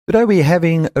Today we're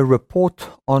having a report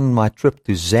on my trip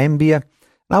to Zambia.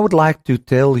 And I would like to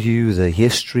tell you the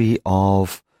history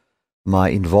of my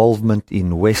involvement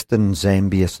in Western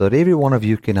Zambia so that every one of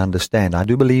you can understand. I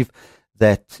do believe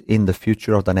that in the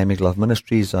future of Dynamic Love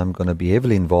Ministries, I'm going to be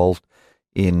heavily involved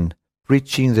in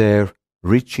preaching there,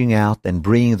 reaching out and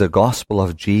bringing the gospel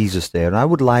of Jesus there. And I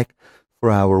would like for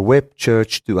our web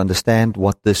church to understand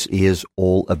what this is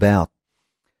all about.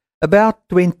 About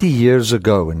 20 years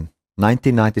ago, in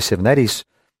 1997, that is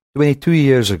 22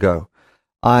 years ago,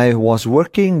 I was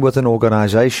working with an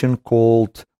organization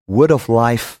called Word of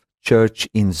Life Church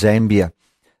in Zambia.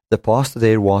 The pastor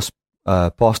there was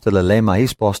Pastor Lalema.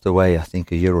 He's passed away, I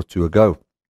think, a year or two ago.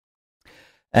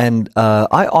 And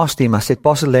I asked him, I said,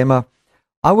 Pastor Lalema,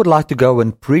 I would like to go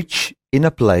and preach in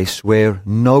a place where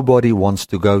nobody wants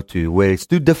to go to, where it's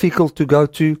too difficult to go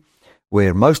to,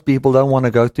 where most people don't want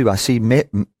to go to. I see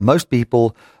most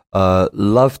people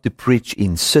love to preach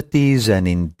in cities and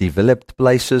in developed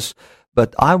places,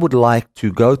 but I would like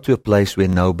to go to a place where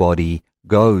nobody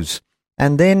goes.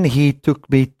 And then he took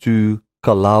me to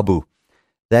Kalabu.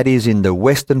 That is in the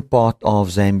western part of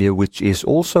Zambia, which is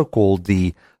also called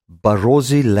the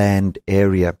Barozi Land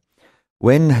area.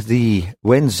 When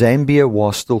Zambia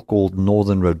was still called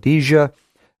Northern Rhodesia,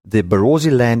 the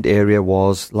Barozi Land area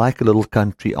was like a little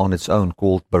country on its own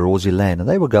called Barozi Land, and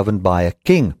they were governed by a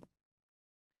king.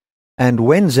 And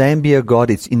when Zambia got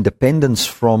its independence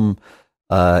from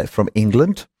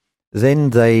England, then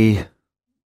they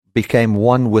became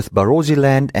one with Barozi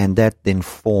Land, and that then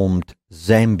formed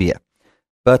Zambia.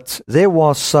 But there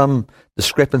was some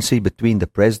discrepancy between the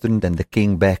president and the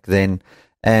king back then,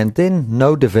 and then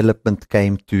no development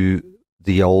came to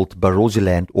the old Barozi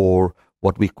Land, or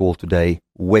what we call today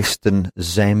Western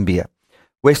Zambia.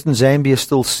 Western Zambia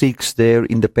still seeks their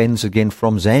independence again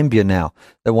from Zambia now.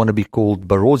 They want to be called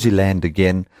Barozi Land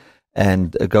again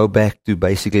and go back to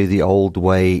basically the old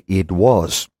way it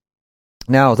was.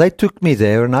 Now, they took me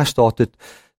there and I started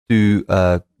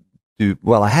I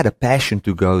had a passion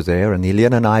to go there, and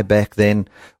Helene and I back then,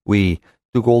 we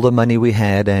took all the money we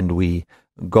had and we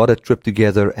got a trip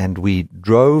together, and we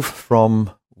drove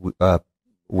from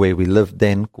where we lived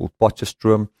then, called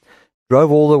Potchefstroom,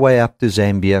 drove all the way up to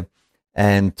Zambia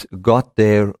and got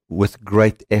there with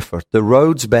great effort. The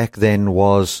roads back then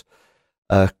was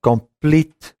a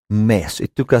complete mess.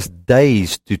 It took us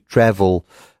days to travel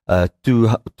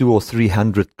 200 or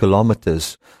 300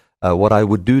 kilometers. What I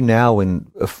would do now in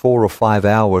 4 or 5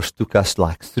 hours took us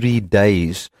like 3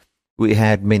 days. We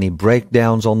had many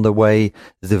breakdowns on the way.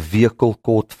 The vehicle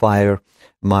caught fire.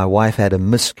 My wife had a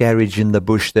miscarriage in the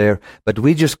bush there. But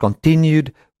we just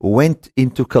continued, went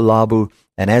into Kalabu.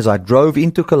 And as I drove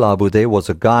into Kalabu, there was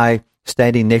a guy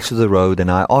standing next to the road.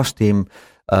 And I asked him,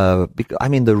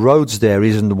 the roads there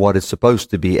isn't what it's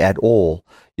supposed to be at all.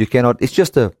 You cannot, it's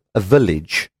just a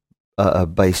village,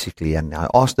 basically. And I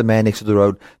asked the man next to the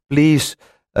road, please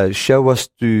show us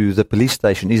to the police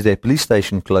station. Is there a police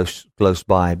station close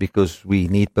by? Because we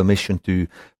need permission to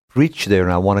preach there,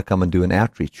 and I want to come and do an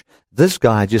outreach. This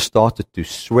guy just started to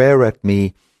swear at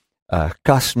me,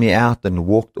 cuss me out, and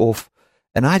walked off.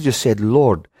 And I just said,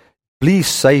 Lord, please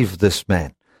save this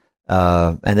man.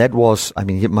 And that was,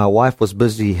 my wife was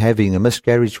busy having a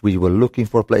miscarriage. We were looking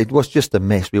for a place. It was just a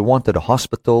mess. We wanted a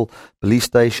hospital, police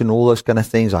station, all those kind of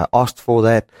things. I asked for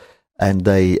that, and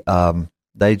he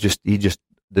just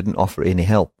didn't offer any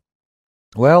help.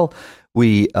 Well,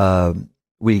 we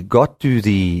got to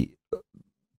the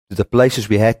places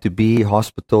we had to be,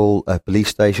 hospital, police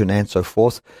station, and so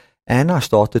forth. And I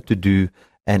started to do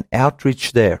an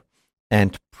outreach there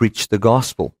and preach the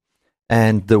gospel.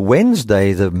 And the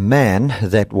Wednesday, the man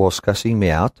that was cussing me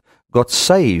out got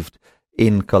saved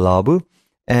in Kalabu.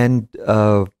 And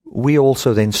we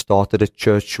also then started a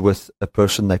church with a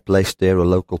person they placed there, a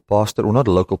local pastor, or not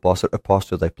a local pastor, a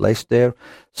pastor they placed there,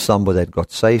 somebody that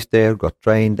got saved there, got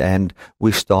trained, and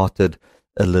we started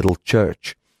a little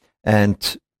church.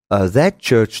 And that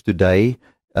church today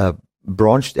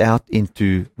branched out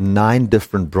into 9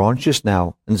 different branches.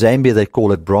 Now, in Zambia, they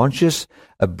call it branches.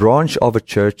 A branch of a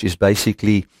church is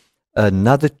basically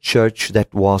another church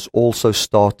that was also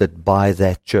started by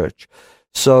that church.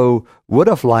 So, Word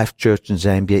of Life Church in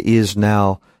Zambia is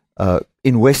now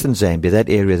in Western Zambia, that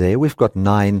area there. We've got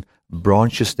 9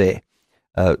 branches there,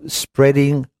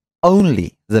 spreading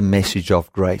only the message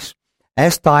of grace.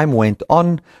 As time went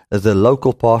on, the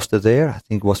local pastor there, I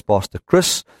think it was Pastor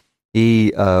Chris,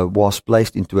 he was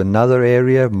placed into another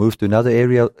area, moved to another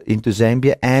area into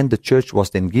Zambia, and the church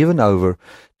was then given over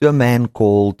to a man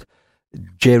called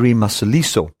Jerry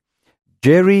Masaliso.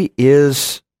 Jerry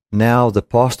is now the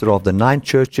pastor of the 9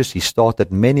 churches. He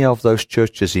started many of those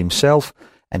churches himself,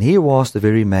 And he was the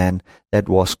very man that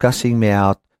was cussing me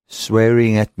out,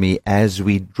 swearing at me as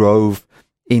we drove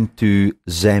into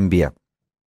Zambia.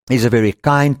 He's a very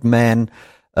kind man,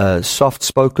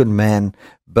 soft-spoken man,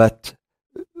 but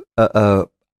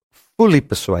fully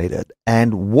persuaded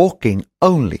and walking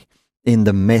only in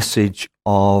the message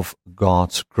of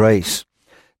God's grace.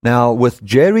 Now, with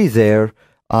Jerry there,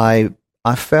 I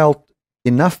felt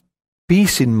enough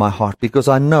peace in my heart because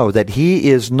I know that he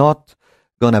is not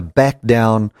going to back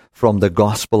down from the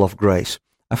gospel of grace.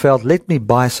 I felt, let me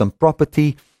buy some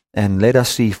property and let us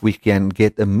see if we can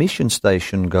get a mission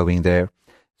station going there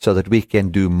so that we can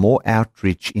do more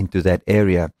outreach into that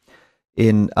area.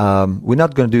 We're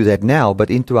not going to do that now, but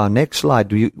into our next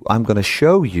slide, I'm going to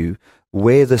show you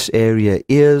where this area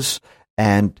is,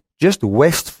 and just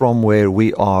west from where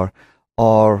we are,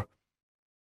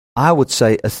 I would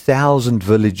say, 1,000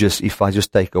 villages, if I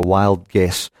just take a wild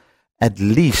guess, at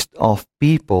least, of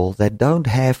people that don't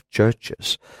have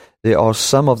churches. There are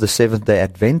some of the Seventh-day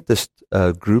Adventist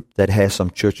group that has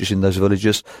some churches in those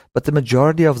villages, but the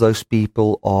majority of those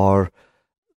people are,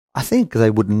 I think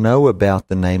they would know about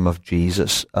the name of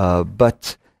Jesus,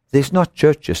 but there's not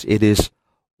churches. It is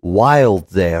wild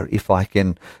there, if I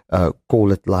can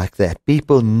call it like that.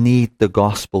 People need the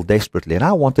gospel desperately. And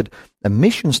I wanted a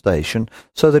mission station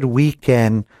so that we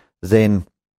can then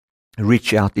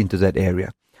reach out into that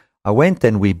area. I went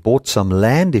and we bought some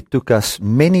land. It took us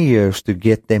many years to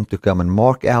get them to come and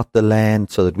mark out the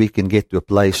land so that we can get to a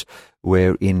place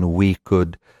wherein we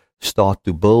could start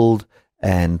to build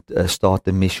and start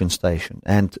the mission station.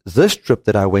 And this trip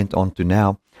that I went on to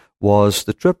now was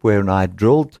the trip wherein I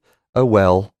drilled a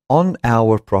well on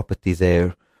our property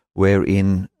there,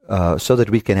 wherein so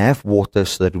that we can have water,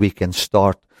 so that we can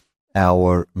start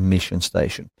our mission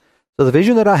station. So the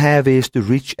vision that I have is to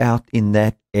reach out in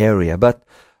that area, but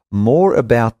more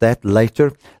about that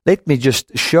later. Let me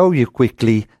just show you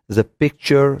quickly the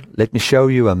picture. Let me show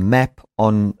you a map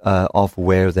of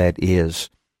where that is.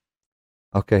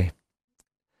 Okay.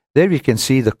 There you can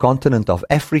see the continent of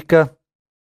Africa.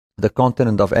 The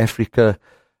continent of Africa,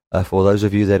 for those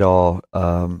of you that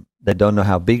don't know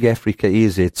how big Africa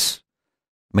is, it's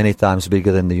many times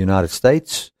bigger than the United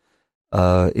States.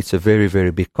 It's a very,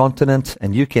 very big continent,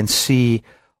 and you can see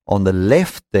on the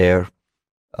left there,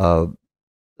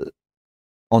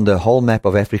 on the whole map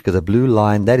of Africa, the blue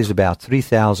line, that is about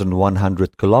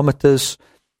 3,100 kilometers,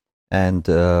 and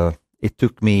it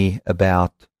took me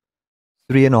about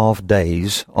 3.5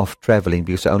 days of traveling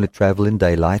because I only travel in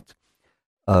daylight,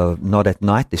 not at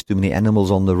night. There's too many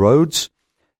animals on the roads,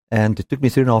 and it took me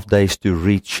 3.5 days to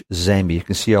reach Zambia. You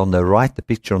can see on the right, the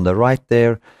picture on the right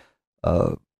there,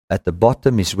 at the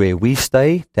bottom is where we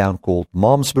stay, a town called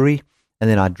Malmesbury, and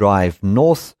then I drive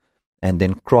north and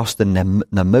then cross the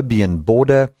Namibian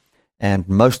border, and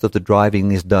most of the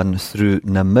driving is done through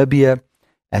Namibia.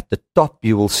 At the top,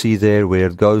 you will see there where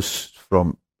it goes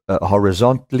from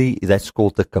horizontally, that's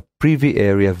called the Caprivi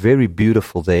area, very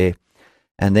beautiful there.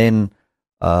 And then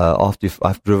after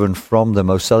I've driven from the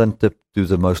most southern tip to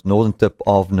the most northern tip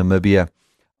of Namibia,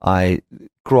 I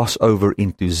cross over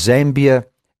into Zambia,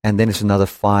 and then it's another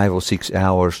 5 or 6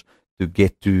 hours to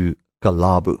get to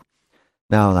Kalabu.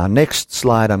 Now, in our next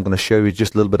slide, I'm going to show you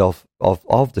just a little bit of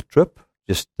the trip.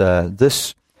 Just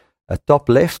this top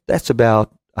left, that's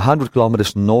about 100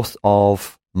 kilometers north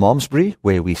of Malmesbury,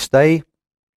 where we stay.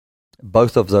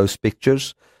 Both of those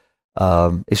pictures.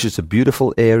 It's just a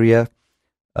beautiful area.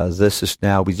 This is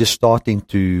now, we're just starting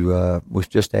to, we've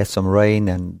just had some rain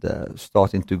and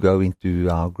starting to go into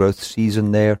our growth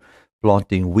season there,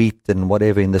 planting wheat and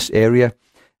whatever in this area.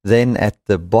 Then at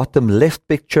the bottom left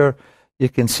picture, you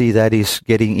can see that is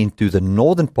getting into the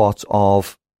northern parts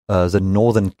of the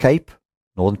Northern Cape,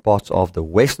 northern parts of the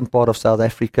western part of South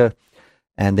Africa.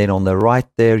 And then on the right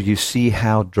there, you see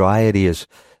how dry it is.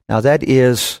 Now that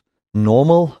is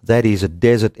normal. That is a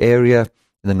desert area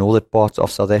in the northern parts of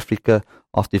South Africa.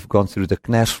 After you've gone through the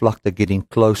Knausvlakte, getting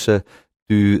closer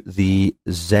to the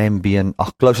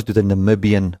closer to the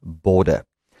Namibian border.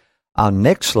 Our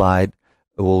next slide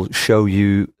will show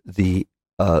you the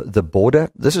border.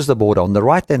 This is the border. On the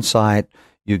right-hand side,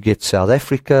 you get South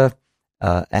Africa,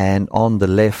 and on the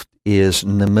left is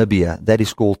Namibia. That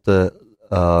is called the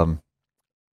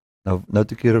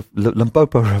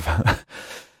Limpopo River.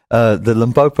 The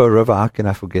Limpopo River, how can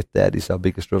I forget that? Is our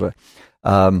biggest river.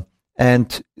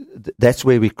 And that's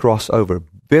where we cross over.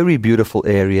 Very beautiful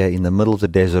area in the middle of the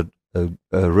desert, a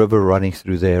river running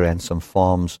through there and some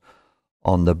farms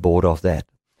on the border of that.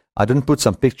 I didn't put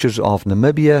some pictures of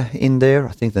Namibia in there.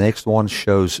 I think the next one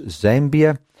shows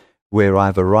Zambia, where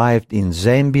I've arrived in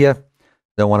Zambia.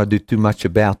 don't want to do too much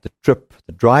about the trip,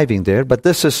 the driving there. But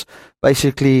this is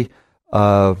basically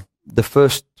the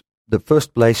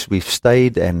first place we've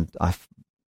stayed, and I've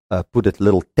put a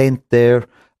little tent there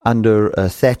under a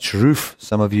thatch roof.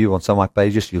 Some of you on some of my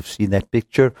pages, you've seen that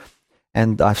picture.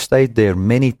 And I've stayed there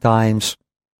many times.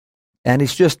 And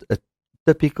it's just a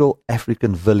typical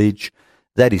African village.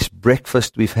 That is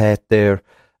breakfast we've had there.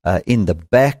 In the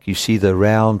back, you see the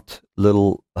round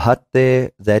little hut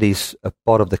there. That is a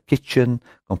part of the kitchen.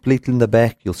 Completely in the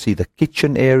back, you'll see the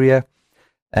kitchen area.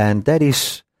 And that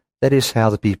is how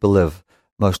the people live.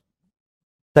 Most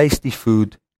tasty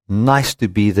food. Nice to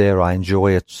be there. I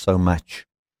enjoy it so much.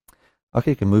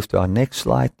 Okay, you can move to our next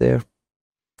slide there.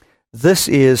 This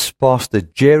is Pastor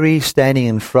Jerry standing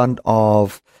in front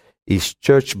of his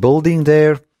church building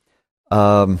there.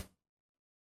 Elena,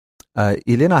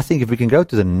 I think if we can go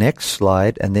to the next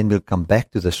slide, and then we'll come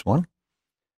back to this one.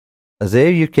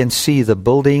 There you can see the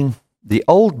building, the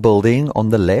old building on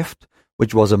the left,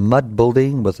 which was a mud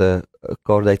building with a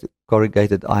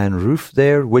corrugated iron roof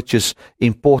there, which is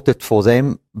important for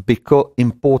them because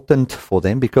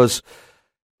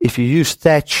if you use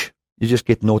thatch, you just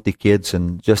get naughty kids,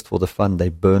 and just for the fun, they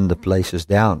burn the places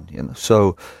down.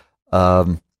 So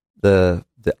the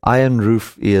iron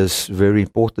roof is very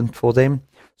important for them.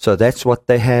 So that's what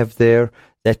they have there.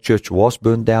 That church was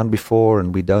burned down before,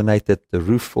 and we donated the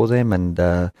roof for them, and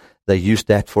they used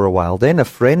that for a while. Then a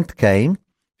friend came.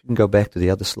 You can go back to the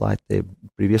other slide there,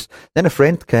 previous. Then a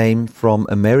friend came from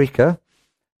America.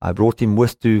 I brought him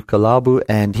with to Kalabu,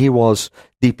 and he was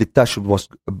deeply touched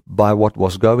by what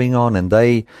was going on, and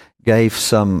they gave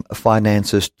some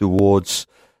finances towards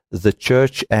the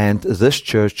church. And this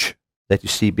church that you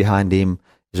see behind him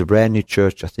is a brand new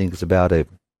church. I think it's about a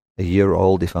year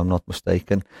old, if I'm not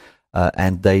mistaken,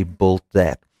 and they built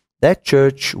that. That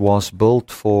church was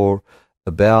built for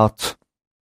about,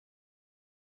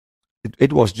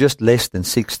 it was just less than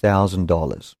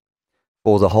 $6,000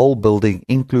 for the whole building,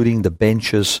 including the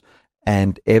benches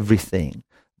and everything.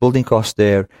 Building cost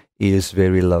there is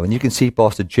very low. And you can see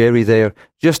Pastor Jerry there,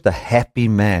 just a happy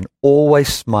man,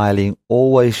 always smiling,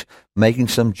 always making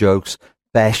some jokes,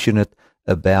 passionate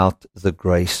about the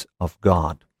grace of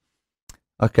God.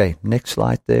 Okay, next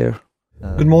slide there.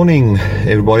 Good morning,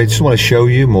 everybody. Just want to show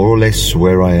you more or less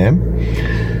where I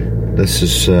am. This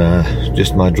is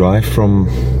just my drive from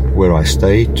where I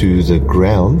stay to the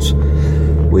grounds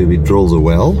where we drill the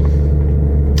well.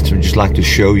 So I'd just like to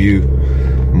show you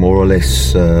more or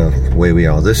less where we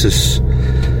are. This is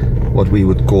what we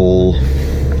would call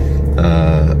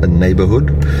a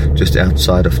neighborhood just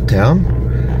outside of town.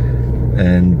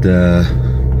 And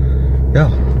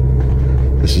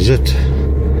this is it.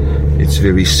 It's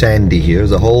very sandy here.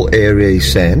 The whole area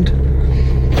is sand.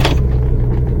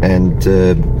 And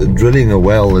drilling a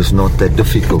well is not that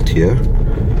difficult here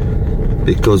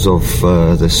because of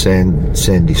the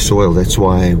sandy soil. That's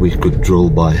why we could drill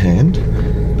by hand.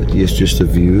 But here's just a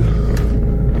view.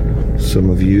 Some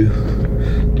of you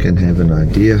can have an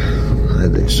idea. Hi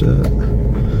there, sir.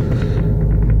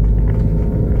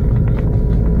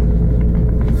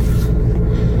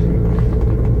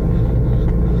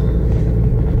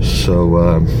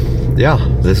 So,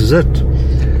 this is it.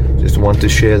 Just want to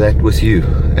share that with you,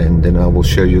 and then I will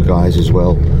show you guys as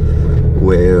well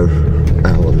where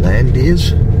our land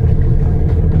is.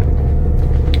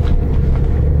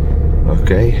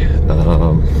 Okay,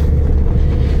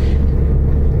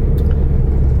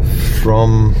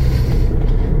 from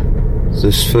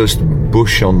this first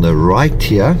bush on the right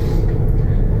here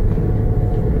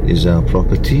is our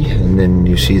property, and then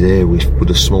you see there we've put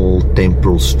a small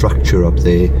temporal structure up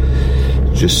there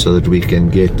just so that we can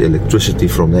get electricity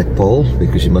from that pole,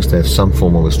 because you must have some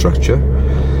form of a structure.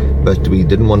 But we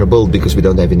didn't want to build because we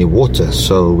don't have any water,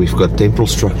 so we've got temporal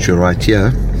structure right here,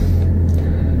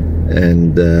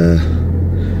 and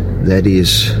that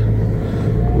is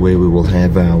where we will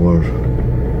have our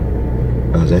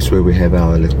that's where we have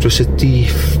our electricity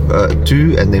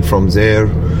too. And then from there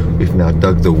we've now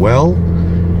dug the well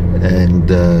and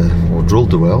or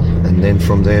drilled the well, and then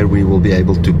from there we will be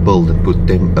able to build and put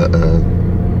them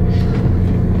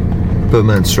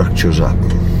permanent structures up.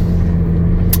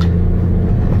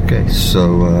 Okay,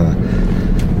 so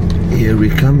here we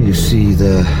come. You see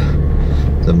the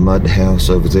mud house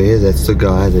over there. That's the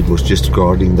guy that was just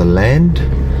guarding the land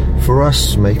for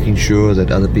us, making sure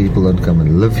that other people don't come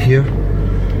and live here.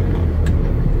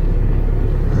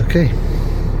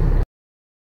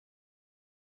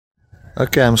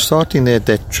 Okay, I'm starting there at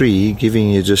that tree, giving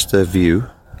you just a view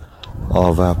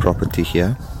of our property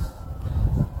here.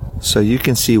 So you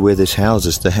can see where there's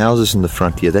houses. The houses in the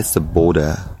front here, that's the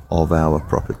border of our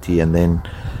property, and then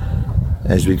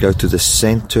As we go to the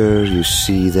center, you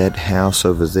see that house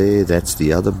over there. That's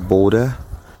the other border.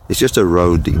 It's just a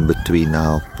road in between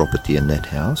our property and that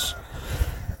house.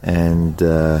 And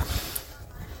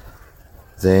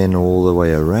then all the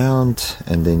way around,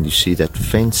 and then you see that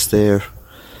fence there.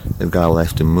 The guy will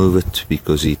have to move it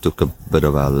because he took a bit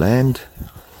of our land.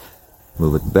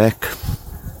 Move it back.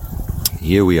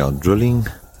 Here we are drilling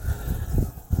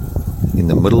in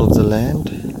the middle of the land.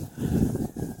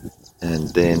 And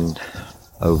then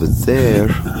over there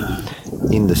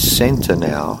in the center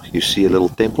now, you see a little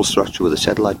temple structure with a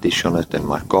satellite dish on it and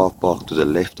my car parked to the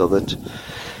left of it.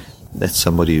 That's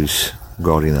somebody who's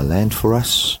guarding the land for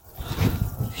us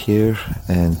here.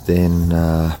 And then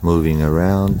moving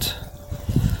around,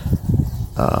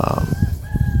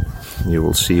 you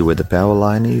will see where the power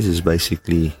line is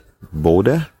basically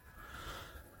border.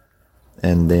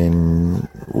 And then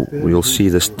we'll see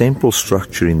this temple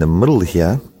structure in the middle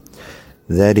here.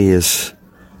 That is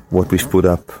what we've put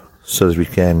up so that we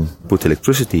can put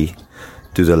electricity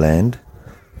to the land,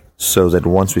 so that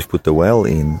once we've put the well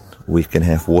in, we can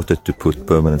have water to put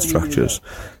permanent structures.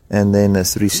 And then a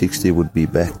 360 would be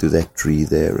back to that tree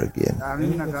there again.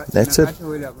 That's it.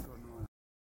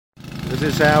 This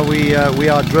is how we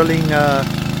are drilling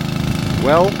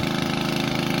well.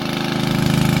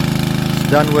 It's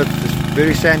done with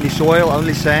very sandy soil,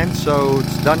 only sand, so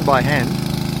it's done by hand.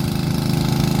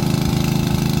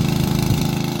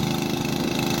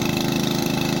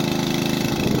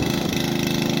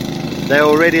 They're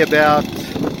already about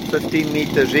 15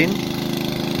 meters in.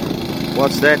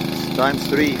 What's that? Times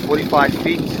 3, 45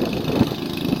 feet.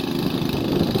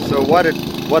 So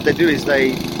what they do is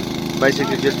they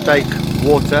basically just take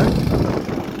water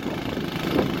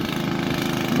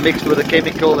mixed with a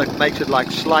chemical that makes it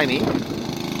like slimy,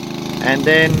 and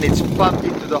then it's pumped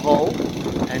into the hole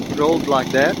and drilled like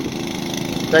that.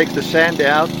 Takes the sand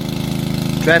out,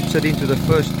 traps it into the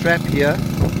first trap here,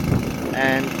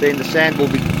 and then the sand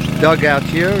will be dug out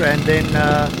here, and then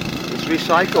it's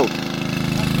recycled.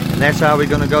 And that's how we're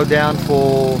going to go down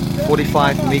for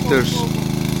 45 meters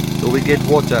till we get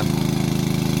water.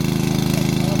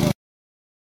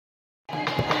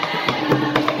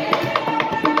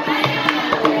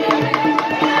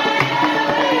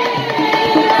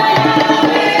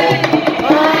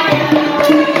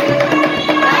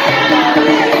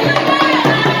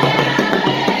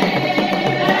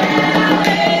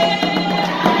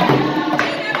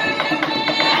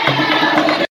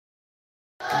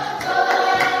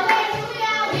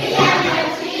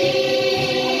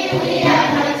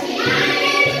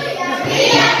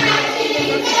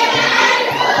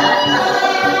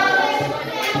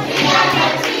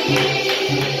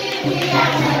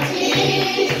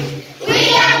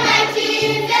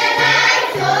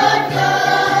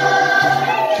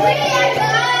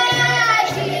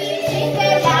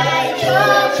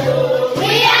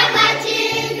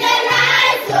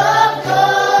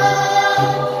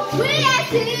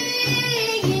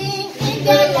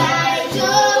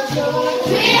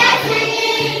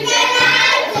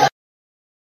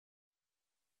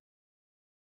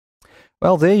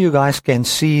 Well, there you guys can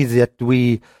see that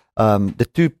we, the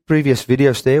two previous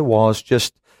videos there was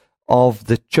just of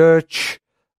the church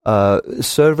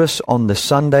service on the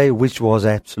Sunday, which was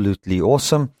absolutely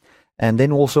awesome. And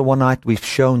then also one night we've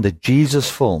shown the Jesus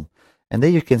film. And there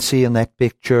you can see in that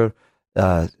picture,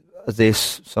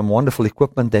 there's some wonderful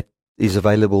equipment that is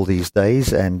available these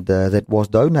days, and that was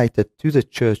donated to the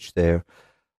church there,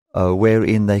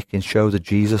 wherein they can show the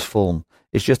Jesus film.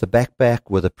 It's just a backpack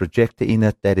with a projector in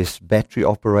it that is battery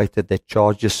operated, that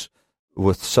charges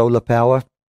with solar power,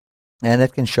 and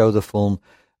that can show the film,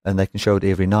 and they can show it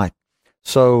every night.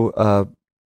 So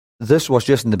this was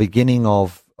just in the beginning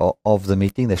of the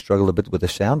meeting. They struggled a bit with the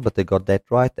sound, but they got that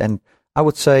right. And I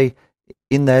would say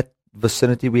in that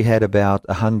vicinity we had about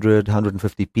 100,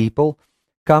 150 people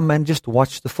come and just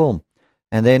watch the film.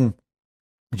 And then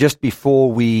just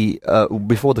before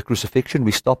the crucifixion,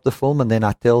 we stop the film, and then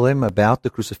I tell them about the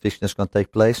crucifixion that's going to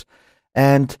take place,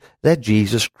 and that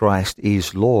Jesus Christ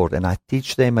is Lord. And I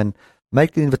teach them and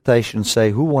make the invitation and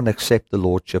say, who want to accept the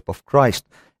Lordship of Christ?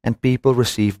 And people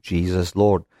receive Jesus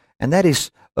Lord. And that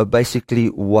is basically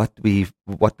what we've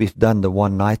done the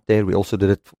one night there. We also did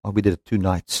it 2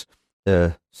 nights.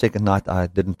 The second night I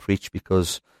didn't preach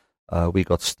because we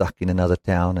got stuck in another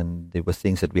town and there were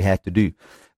things that we had to do.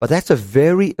 But that's a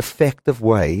very effective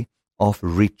way of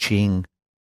reaching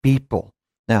people.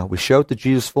 Now, we showed the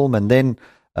Jesus film, and then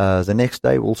the next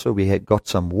day also we had got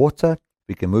some water.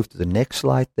 We can move to the next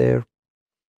slide there.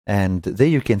 And there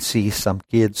you can see some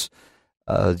kids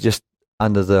just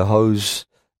under the hose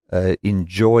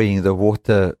enjoying the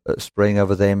water spraying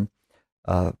over them.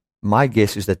 my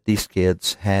guess is that these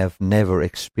kids have never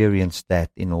experienced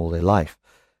that in all their life,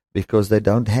 because they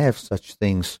don't have such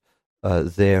things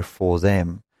there for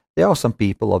them. There are some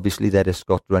people, obviously, that has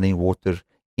got running water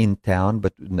in town,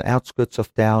 but in the outskirts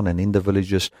of town and in the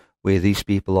villages where these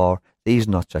people are, there is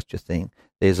not such a thing.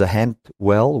 There's a hand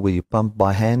well where you pump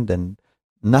by hand and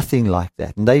nothing like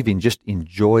that. And they've just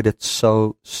enjoyed it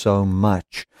so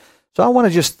much. So I want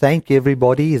to just thank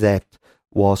everybody that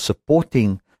was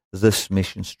supporting this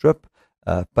mission trip,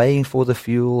 paying for the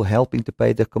fuel, helping to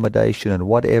pay the accommodation and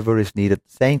whatever is needed.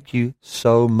 Thank you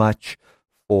so much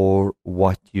for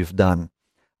what you've done.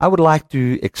 I would like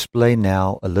to explain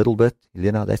now a little bit.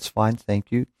 Helena, that's fine.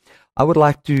 Thank you. I would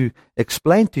like to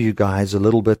explain to you guys a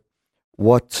little bit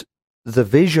what the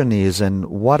vision is and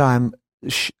what I'm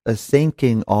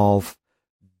thinking of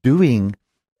doing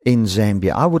in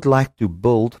Zambia. I would like to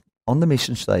build, on the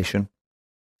mission station,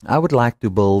 I would like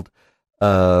to build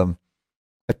a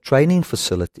training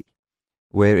facility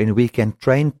wherein we can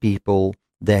train people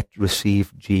that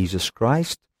receive Jesus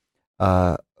Christ.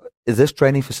 This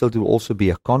training facility will also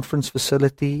be a conference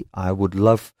facility. I would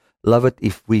love it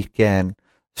if we can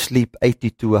sleep 80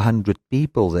 to 100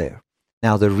 people there.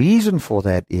 Now, the reason for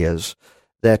that is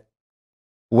that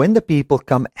when the people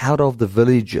come out of the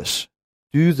villages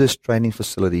to this training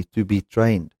facility to be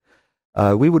trained,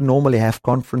 we would normally have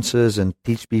conferences and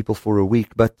teach people for a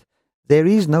week, but there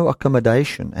is no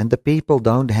accommodation and the people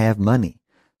don't have money.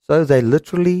 So they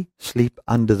literally sleep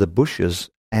under the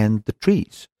bushes and the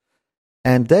trees.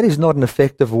 And that is not an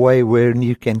effective way where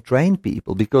you can train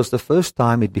people, because the first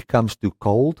time it becomes too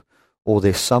cold or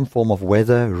there's some form of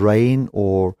weather, rain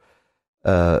or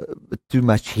too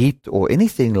much heat or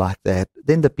anything like that,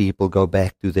 then the people go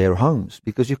back to their homes,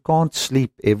 because you can't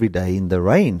sleep every day in the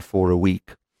rain for a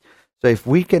week. So if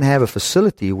we can have a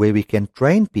facility where we can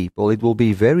train people, it will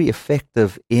be very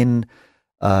effective in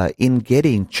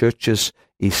getting churches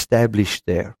established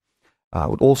there. I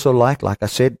would also like I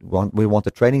said, we want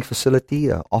a training facility,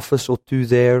 an office or two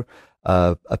there,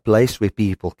 a place where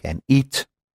people can eat,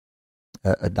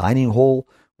 a dining hall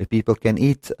where people can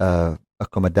eat,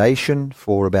 accommodation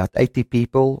for about 80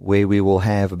 people, where we will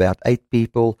have about 8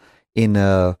 people in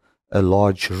a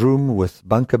large room with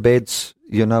bunker beds,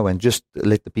 and just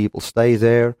let the people stay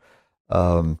there.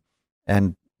 And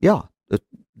yeah,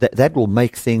 that will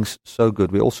make things so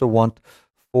good. We also want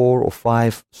 4 or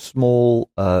 5 small,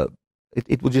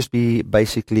 it will just be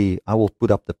basically, I will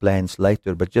put up the plans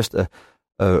later, but just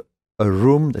a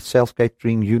room, the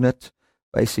self-catering unit,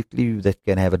 basically, that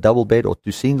can have a double bed or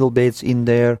 2 single beds in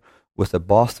there, with a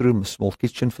bathroom, a small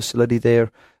kitchen facility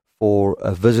there for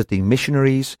visiting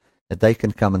missionaries, that they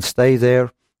can come and stay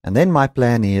there. And then my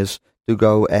plan is to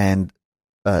go and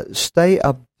stay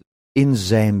up in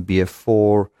Zambia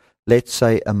for, let's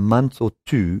say, a month or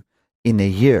 2 in a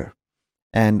year.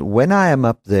 And when I am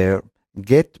up there,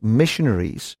 get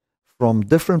missionaries from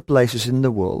different places in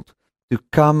the world to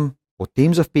come, or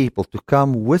teams of people to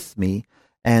come with me,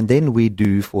 and then we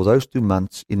do, for those 2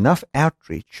 months, enough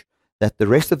outreach that the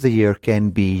rest of the year can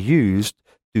be used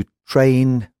to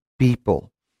train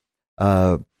people.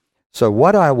 So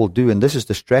what I will do, and this is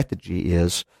the strategy,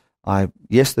 is I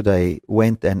yesterday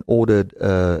went and ordered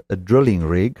a drilling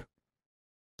rig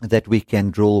that we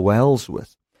can drill wells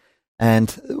with.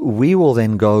 And we will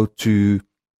then go to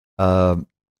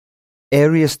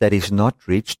areas that is not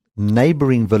reached,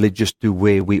 neighboring villages to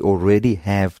where we already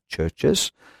have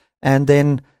churches, and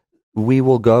then we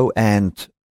will go and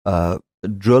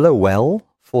drill a well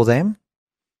for them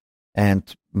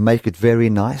and make it very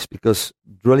nice, because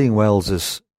drilling wells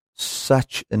is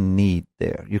such a need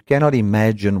there. You cannot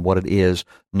imagine what it is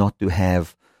not to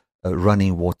have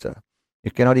running water.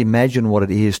 You cannot imagine what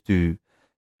it is to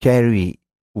carry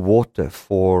water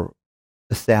for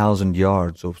 1,000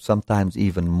 yards or sometimes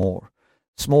even more.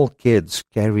 Small kids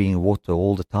carrying water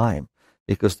all the time,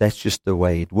 because that's just the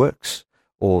way it works.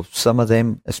 Or some of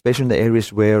them, especially in the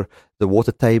areas where the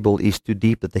water table is too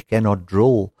deep that they cannot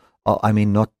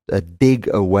dig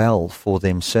a well for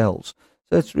themselves.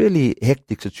 So it's really a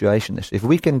hectic situation. If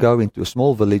we can go into a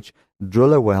small village,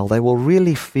 drill a well, they will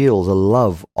really feel the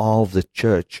love of the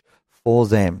church for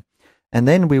them. And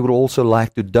then we would also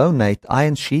like to donate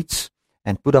iron sheets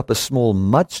and put up a small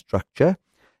mud structure.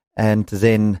 And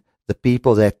then the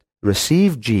people that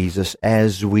receive Jesus,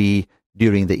 as we,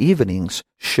 during the evenings,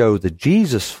 show the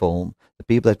Jesus film, the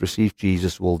people that receive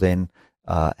Jesus will then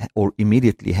or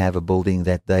immediately have a building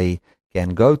that they can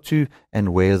go to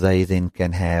and where they then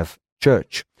can have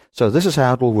church. So this is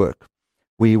how it will work.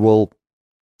 We will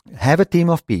have a team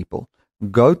of people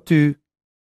go to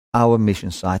our mission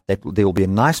site. There will be a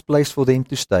nice place for them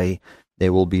to stay.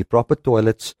 There will be proper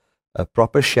toilets, a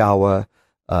proper shower,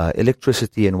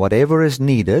 electricity, and whatever is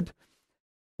needed,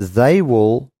 they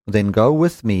will then go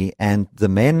with me, and the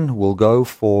men will go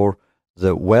for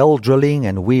the well drilling,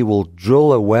 and we will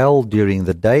drill a well during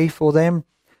the day for them.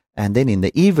 And then in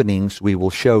the evenings, we will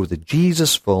show the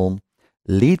Jesus film,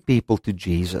 lead people to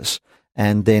Jesus.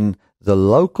 And then the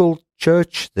local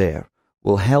church there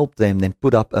will help them then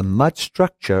put up a mud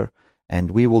structure,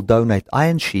 and we will donate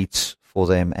iron sheets for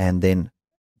them, and then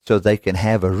so they can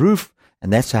have a roof,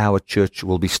 and that's how a church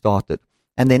will be started.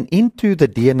 And then into the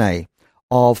DNA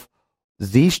of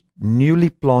these newly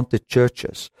planted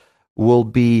churches will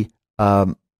be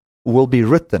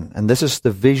written, and this is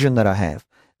the vision that I have,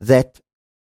 that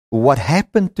what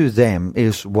happened to them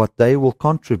is what they will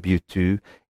contribute to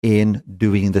in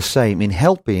doing the same, in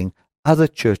helping other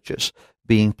churches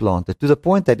being planted, to the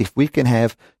point that if we can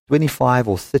have 25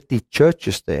 or 30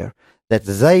 churches there, that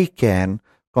they can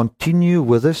continue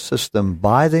with this system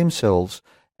by themselves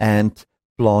and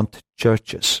plant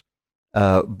churches,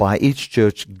 by each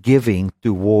church giving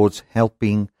towards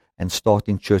helping and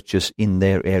starting churches in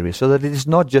their area, so that it is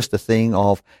not just a thing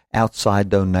of outside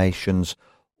donations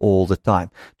all the time.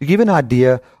 To give an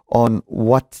idea on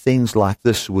what things like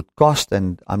this would cost,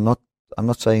 and I'm not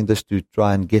saying this to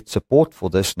try and get support for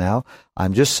this now,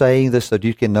 I'm just saying this so that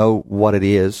you can know what it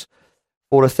is.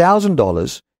 For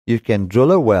 $1,000, you can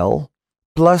drill a well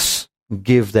plus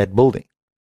give that building.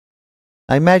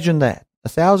 Now imagine that.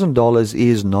 $1,000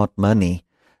 is not money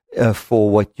for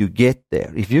what you get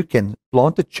there. If you can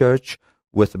plant a church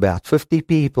with about 50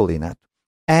 people in it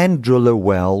and drill a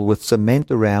well with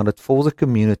cement around it for the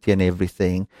community and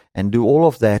everything, and do all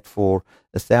of that for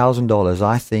 $1,000,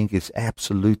 I think is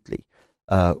absolutely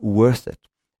worth it.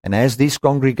 And as these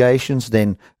congregations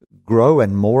then grow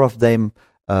and more of them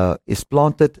is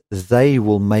planted, they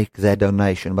will make that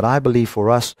donation. But I believe for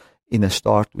us, in a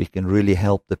start, we can really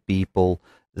help the people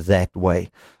that way.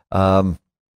 And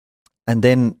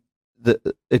then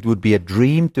it would be a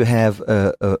dream to have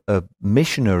a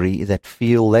missionary that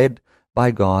feel led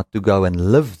by God to go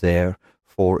and live there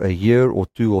for a year or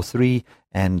 2 or 3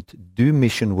 and do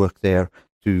mission work there.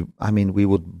 We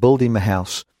would build him a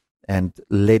house and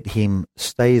let him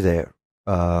stay there.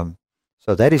 So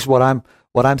that is what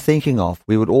I'm thinking of.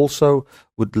 We would also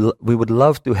we would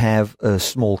love to have a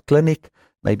small clinic,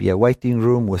 maybe a waiting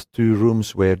room with 2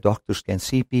 rooms where doctors can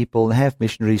see people, and have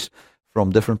missionaries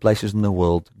from different places in the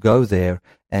world go there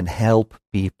and help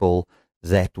people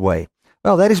that way.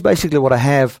 Well, that is basically what I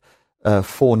have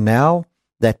for now.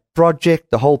 That project,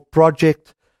 the whole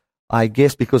project, I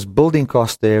guess because building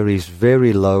cost there is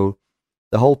very low,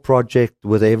 the whole project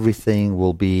with everything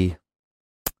will be,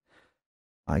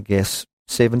 I guess,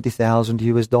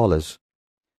 $70,000.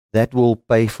 That will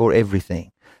pay for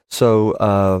everything.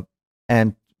 So,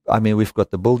 we've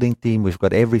got the building team, we've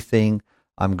got everything.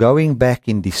 I'm going back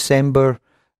in December,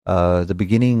 the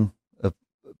beginning of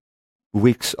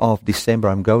weeks of December.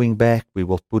 I'm going back. We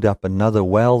will put up another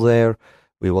well there.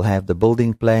 We will have the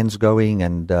building plans going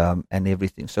and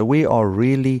everything. So we are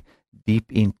really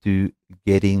deep into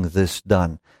getting this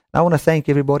done. And I want to thank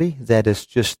everybody that has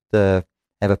just have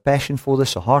a passion for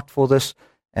this, a heart for this,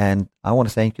 and I want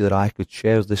to thank you that I could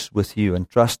share this with you, and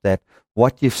trust that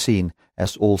what you've seen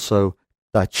has also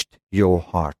touched your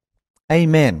heart.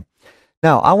 Amen.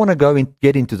 Now, I want to go and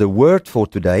get into the word for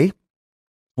today.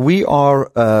 We are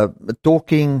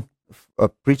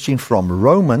preaching from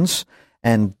Romans,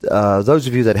 and those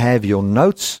of you that have your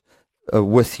notes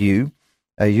with you,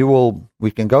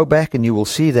 we can go back and you will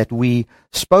see that we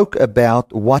spoke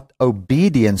about what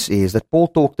obedience is, that Paul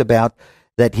talked about,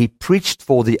 that he preached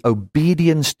for the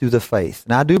obedience to the faith.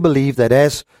 Now, I do believe that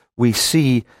as we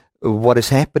see what is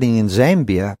happening in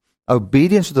Zambia,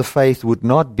 obedience to the faith would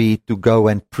not be to go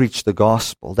and preach the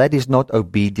gospel. That is not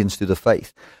obedience to the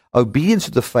faith. Obedience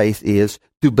to the faith is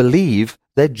to believe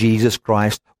that Jesus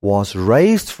Christ was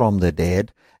raised from the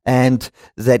dead and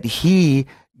that he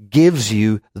gives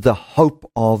you the hope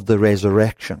of the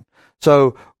resurrection.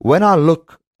 So when I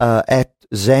look at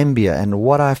Zambia and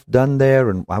what I've done there,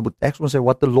 and I would actually say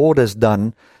what the Lord has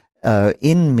done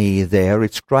in me there,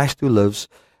 it's Christ who lives,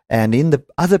 and in the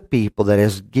other people that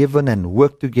has given and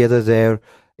worked together there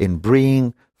in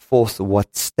bringing forth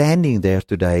what's standing there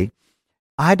today,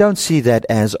 I don't see that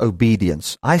as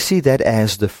obedience. I see that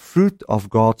as the fruit of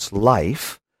God's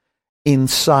life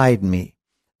inside me.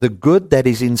 The good that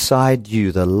is inside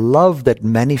you, the love that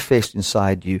manifests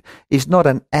inside you, is not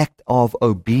an act of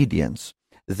obedience.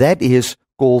 That is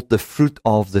called the fruit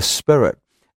of the Spirit.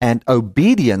 And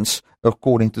obedience,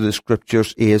 according to the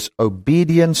Scriptures, is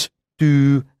obedience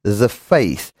to the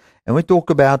faith. And we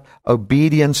talk about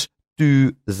obedience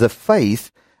to the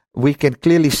faith. we can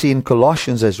clearly see in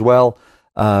Colossians as well,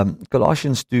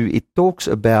 Colossians 2, it talks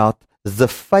about the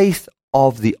faith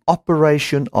of the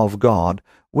operation of God,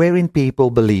 wherein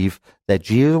people believe that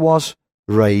Jesus was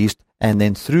raised, and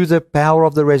then through the power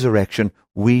of the resurrection,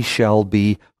 we shall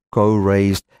be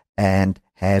co-raised and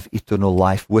have eternal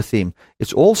life with Him.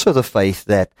 It's also the faith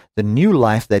that the new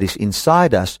life that is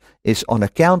inside us is on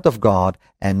account of God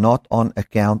and not on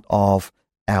account of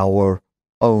our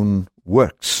own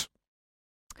works.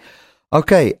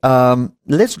 Okay,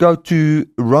 let's go to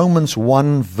Romans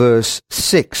 1 verse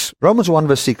 6. Romans 1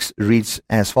 verse 6 reads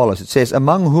as follows. It says,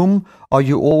 "Among whom are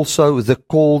you also the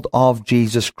called of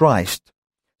Jesus Christ?"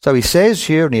 So he says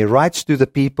here, and he writes to the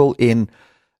people in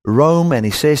Rome, and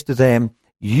he says to them,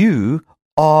 you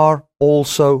are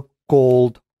also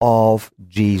called of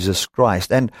Jesus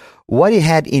Christ. And what he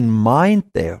had in mind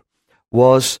there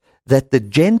was that the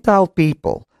Gentile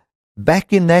people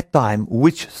back in that time,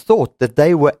 which thought that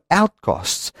they were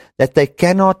outcasts, that they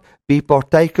cannot be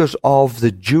partakers of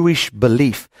the Jewish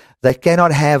belief, they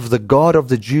cannot have the God of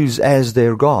the Jews as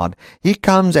their God. He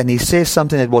comes and he says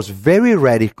something that was very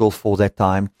radical for that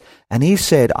time. And he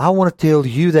said, I want to tell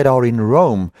you that are in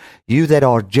Rome, you that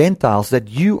are Gentiles, that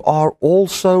you are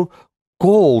also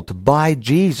called by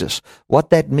Jesus. What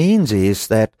that means is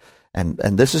that, and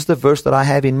this is the verse that I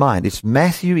have in mind. It's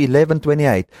Matthew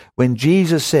 11:28, when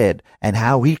Jesus said, and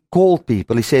how he called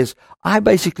people. He says, I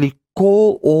basically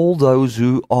call all those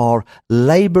who are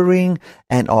laboring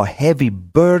and are heavy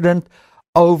burdened,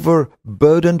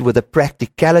 overburdened with the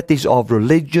practicalities of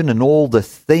religion and all the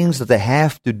things that they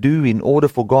have to do in order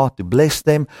for God to bless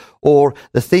them, or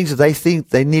the things that they think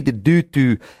they need to do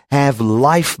to have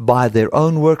life by their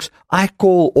own works. I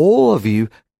call all of you,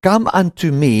 come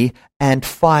unto me and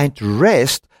find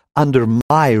rest under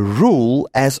my rule,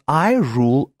 as I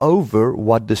rule over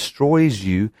what destroys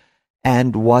you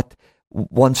and what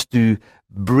wants to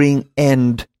bring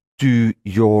end to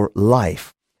your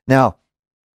life. Now,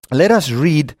 let us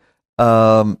read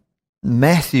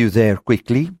Matthew there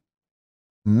quickly.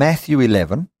 Matthew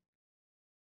 11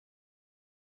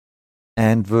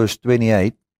 and verse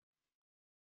 28.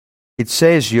 It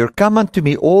says here, come unto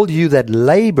me, all you that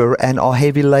labor and are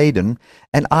heavy laden,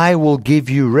 and I will give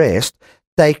you rest.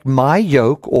 Take my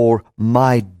yoke, or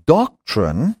my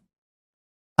doctrine,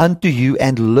 unto you,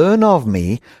 and learn of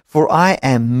me, for I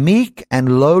am meek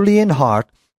and lowly in heart,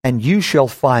 and you shall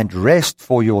find rest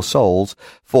for your souls.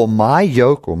 For my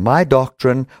yoke, or my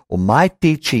doctrine, or my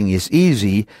teaching is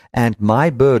easy, and my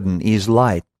burden is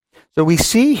light. So we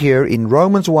see here in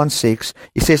Romans 1:6,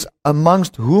 it says,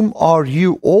 amongst whom are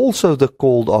you also the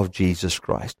called of Jesus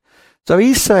Christ? So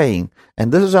he's saying,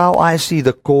 and this is how I see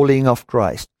the calling of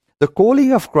Christ. The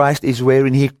calling of Christ is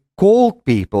wherein he called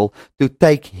people to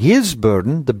take his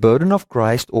burden, the burden of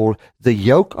Christ, or the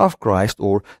yoke of Christ,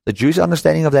 or the Jewish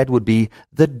understanding of that would be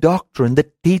the doctrine, the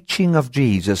teaching of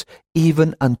Jesus,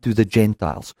 even unto the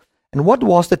Gentiles. And what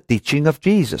was the teaching of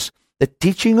Jesus? The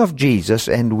teaching of Jesus,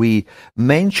 and we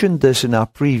mentioned this in our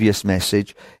previous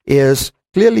message, is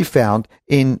clearly found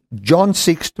in John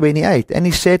 6:28. And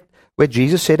he said, where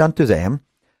Jesus said unto them,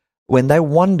 when they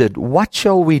wondered, what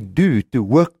shall we do to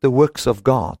work the works of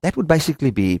God? That would basically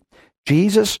be,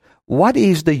 Jesus, what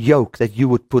is the yoke that you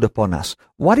would put upon us?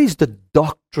 What is the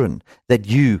doctrine that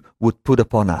you would put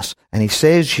upon us? And he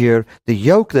says here, the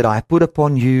yoke that I put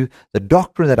upon you, the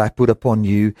doctrine that I put upon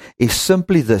you, is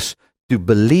simply this, to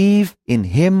believe in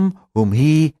him whom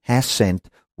he has sent,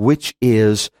 which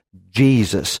is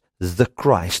Jesus, the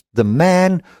Christ, the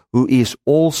man who is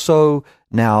also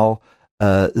now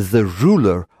the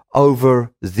ruler over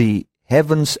the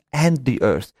heavens and the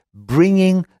earth,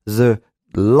 bringing the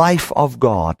life of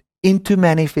God into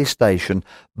manifestation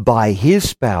by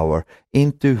his power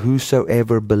into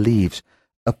whosoever believes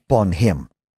upon him.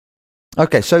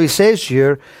 Okay, so he says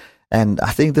here, and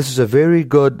I think this is a very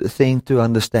good thing to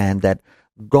understand, that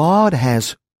God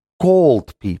has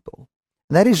called people.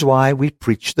 And that is why we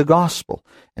preach the gospel.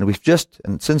 And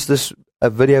since this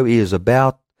video is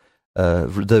about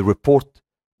the report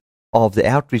of the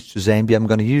outreach to Zambia, I'm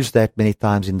going to use that many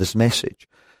times in this message.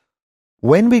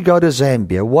 When we go to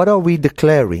Zambia, what are we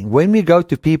declaring? When we go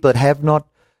to people that have not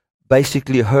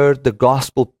basically heard the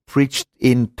gospel preached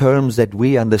in terms that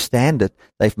we understand it,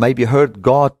 they've maybe heard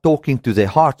God talking to their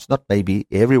hearts. Not maybe,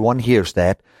 everyone hears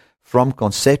that. From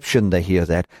conception they hear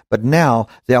that. But now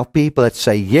there are people that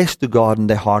say yes to God in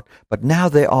their heart, but now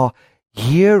they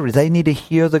need to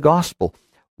hear the gospel.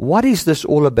 What is this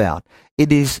all about?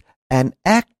 It is an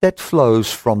act that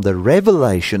flows from the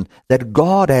revelation that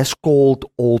God has called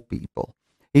all people.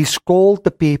 He's called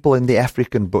the people in the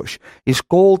African bush. He's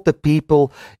called the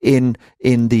people in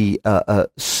the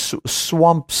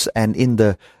swamps and in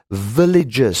the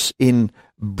villages in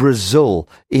Brazil,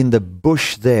 in the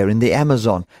bush there, in the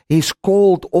Amazon. He's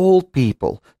called all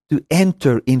people to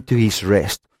enter into His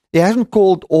rest. He hasn't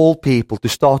called all people to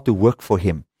start to work for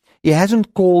Him. He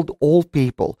hasn't called all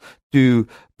people to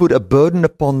put a burden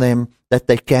upon them that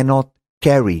they cannot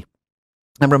carry.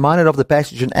 I'm reminded of the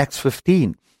passage in Acts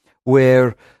 15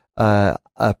 where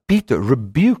Peter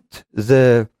rebuked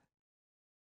the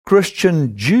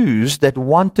Christian Jews that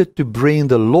wanted to bring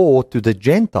the law to the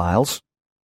Gentiles.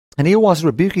 And he was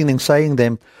rebuking them, saying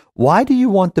them, why do you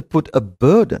want to put a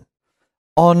burden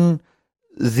on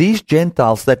these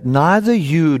Gentiles that neither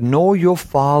you nor your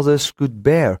fathers could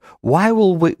bear? Why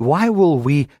will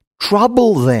we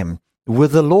trouble them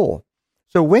with the law?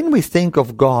 So when we think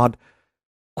of God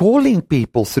calling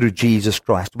people through Jesus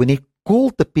Christ, when He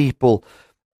called the people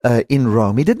in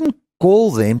Rome, He didn't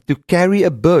call them to carry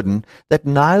a burden that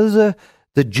neither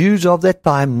the Jews of that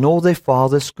time nor their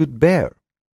fathers could bear.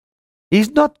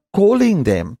 He's not calling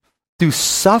them to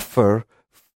suffer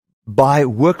by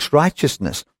works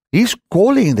righteousness. He's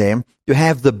calling them to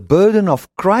have the burden of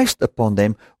Christ upon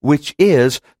them, which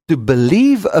is to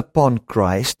believe upon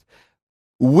Christ,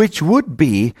 which would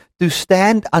be to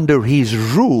stand under His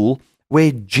rule,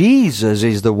 where Jesus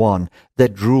is the one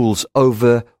that rules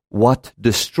over what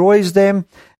destroys them.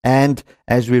 And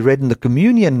as we read in the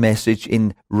communion message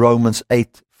in Romans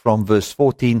 8 from verse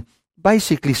 14,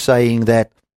 basically saying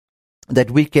that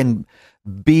we can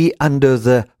be under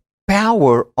the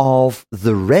power of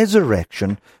the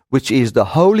resurrection, which is the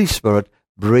Holy Spirit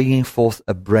bringing forth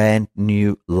a brand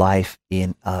new life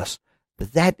in us.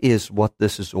 That is what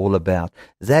this is all about.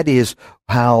 That is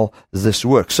how this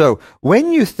works. So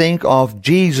when you think of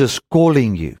Jesus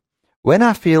calling you, when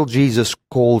I feel Jesus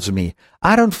calls me,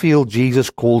 I don't feel Jesus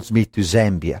calls me to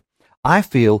Zambia. I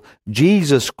feel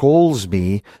Jesus calls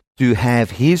me to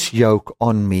have His yoke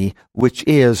on me, which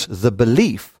is the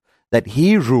belief that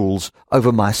He rules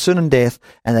over my sin and death,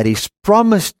 and that He's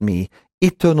promised me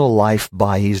eternal life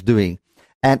by His doing.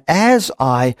 And as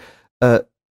I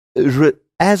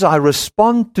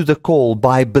respond to the call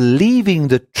by believing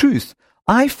the truth,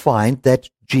 I find that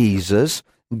Jesus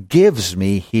gives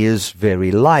me His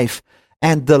very life.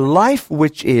 And the life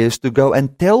which is to go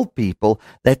and tell people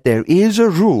that there is a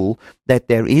rule, that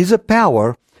there is a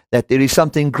power, that there is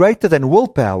something greater than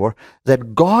willpower,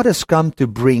 that God has come to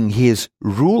bring His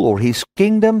rule or His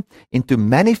kingdom into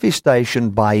manifestation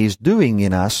by His doing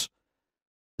in us.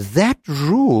 That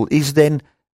rule is then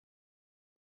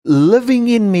living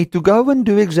in me to go and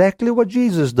do exactly what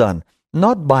Jesus done,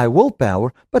 not by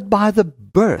willpower, but by the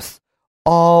birth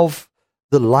of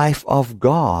the life of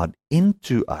God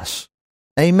into us.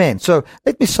 Amen. So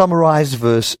let me summarize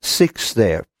verse 6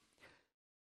 there.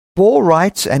 Paul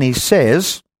writes and he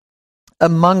says,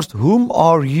 amongst whom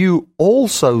are you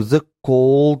also the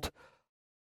called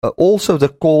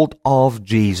of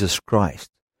Jesus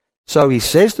Christ. So he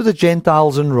says to the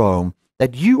Gentiles in Rome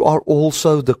that you are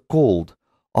also the called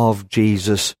of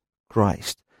Jesus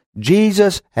Christ.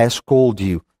 Jesus has called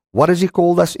you. What has He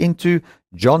called us into?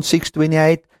 John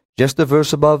 6:28, just a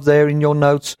verse above there in your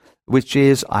notes, which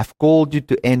is, I've called you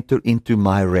to enter into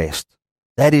my rest.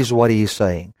 That is what He is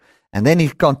saying. And then He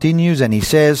continues and He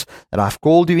says that I've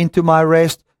called you into my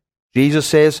rest. Jesus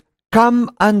says, come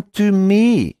unto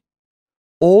me,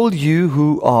 all you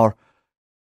who are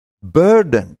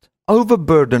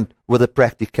overburdened with the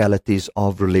practicalities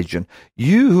of religion.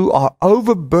 You who are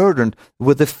overburdened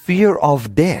with the fear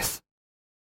of death.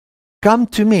 Come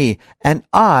to me and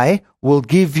I will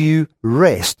give you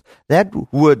rest. That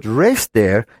word rest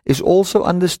there is also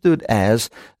understood as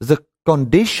the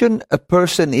condition a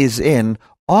person is in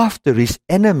after his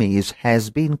enemies has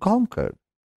been conquered.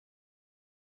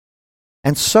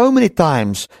 And so many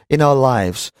times in our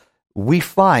lives we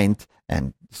find,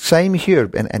 and same here,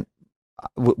 and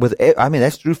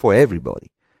that's true for everybody.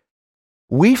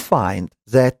 We find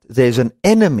that there's an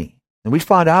enemy, and we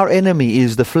find our enemy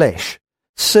is the flesh,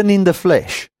 sin in the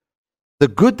flesh. The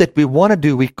good that we want to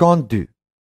do, we can't do.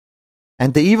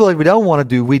 And the evil that we don't want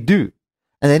to do, we do.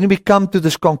 And then we come to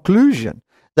this conclusion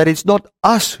that it's not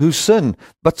us who sin,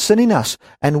 but sin in us.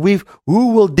 And who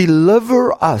will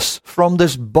deliver us from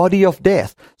this body of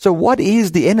death? So what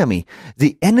is the enemy?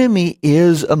 The enemy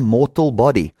is a mortal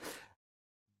body.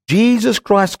 Jesus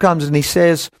Christ comes and He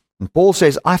says, and Paul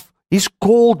says, He's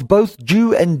called both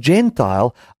Jew and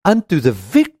Gentile unto the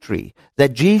victory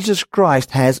that Jesus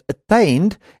Christ has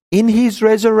attained in His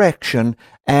resurrection,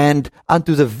 and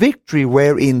unto the victory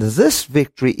wherein this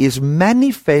victory is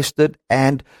manifested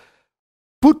and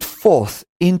put forth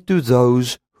into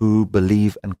those who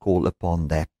believe and call upon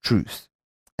that truth.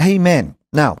 Amen.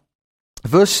 Now,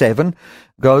 verse 7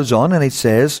 goes on and it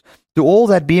says, to all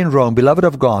that be in Rome, beloved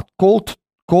of God, called,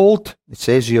 it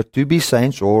says here, to be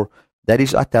saints, or that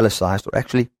is italicized, or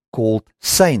actually called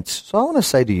saints. So I want to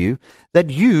say to you that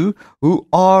you who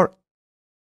are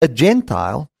a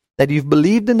Gentile, that you've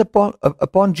believed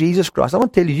upon Jesus Christ, I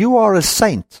want to tell you, you are a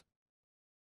saint.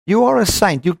 You are a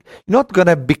saint. You're not going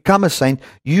to become a saint.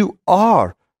 You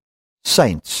are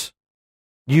saints.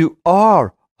 You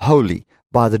are holy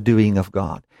by the doing of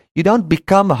God. You don't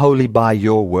become holy by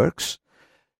your works.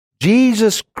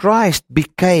 Jesus Christ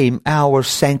became our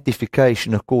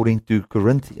sanctification according to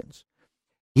Corinthians.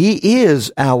 He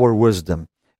is our wisdom.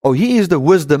 He is the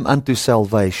wisdom unto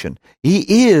salvation.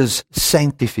 He is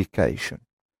sanctification.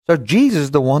 So Jesus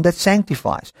is the one that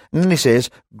sanctifies. And then he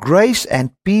says, grace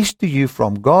and peace to you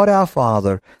from God our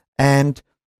Father and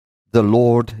the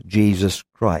Lord Jesus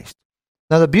Christ.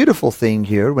 Now the beautiful thing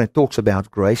here, when it talks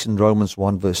about grace in Romans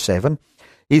 1 verse 7,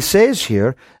 he says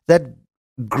here that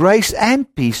grace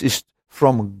and peace is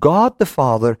from God the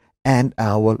Father and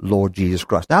our Lord Jesus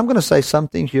Christ. Now I'm going to say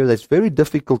something here that's very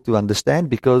difficult to understand,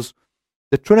 because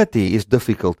the Trinity is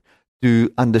difficult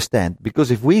to understand. Because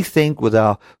if we think with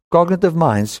our cognitive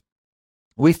minds,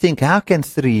 we think, how can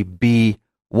three be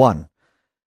one?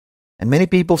 And many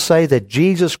people say that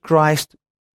Jesus Christ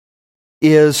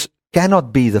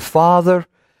cannot be the Father.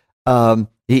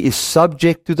 He is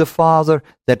subject to the Father,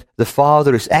 that the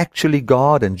Father is actually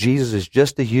God and Jesus is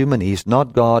just a human. He is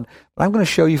not God. But I'm going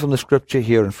to show you from the Scripture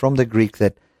here and from the Greek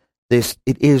that it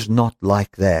is not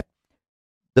like that.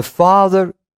 The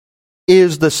Father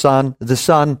is the Son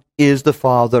is the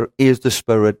Father, is the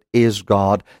Spirit, is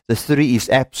God. The three is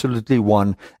absolutely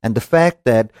one. And the fact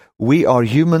that we are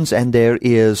humans and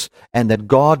that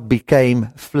God became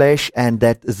flesh and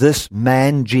that this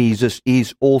man Jesus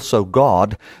is also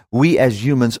God, we as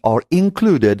humans are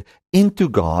included into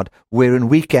God, wherein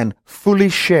we can fully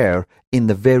share in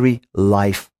the very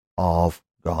life of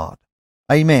God.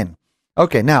 Amen.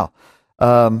 Okay, now,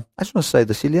 I just want to say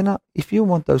this, Helena, if you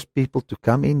want those people to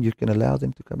come in, you can allow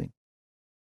them to come in.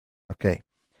 Okay.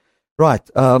 Right.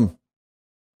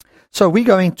 So we're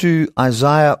going to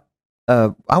Isaiah.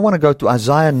 I want to go to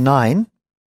Isaiah 9,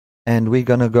 and we're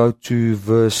going to go to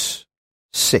verse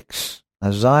 6.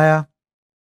 Isaiah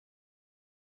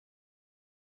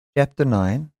chapter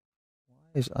 9.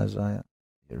 Why is Isaiah?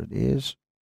 Here it is.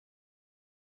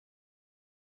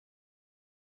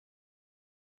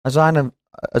 Isaiah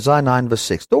 9 verse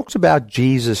 6 talks about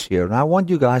Jesus here, and I want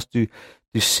you guys to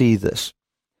see this.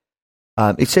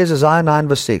 It says, Isaiah 9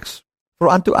 verse 6, for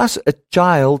unto us a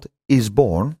child is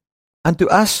born, unto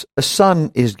us a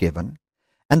son is given,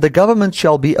 and the government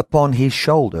shall be upon his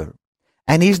shoulder,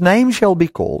 and his name shall be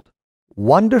called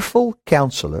Wonderful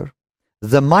Counselor,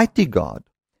 the Mighty God,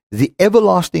 the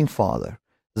Everlasting Father,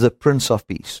 the Prince of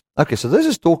Peace. Okay, so this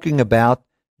is talking about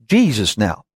Jesus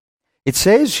now. It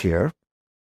says here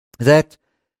that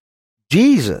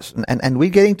Jesus, and we're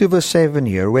getting to verse 7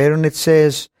 here, wherein it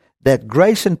says that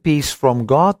grace and peace from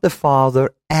God the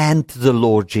Father and the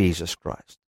Lord Jesus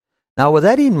Christ. Now, with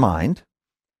that in mind,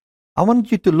 I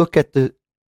want you to look at the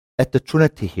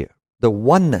Trinity here, the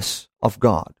oneness of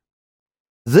God.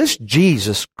 This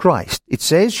Jesus Christ, it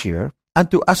says here,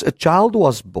 unto us a child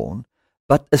was born,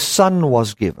 but a son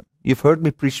was given. You've heard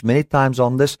me preach many times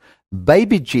on this.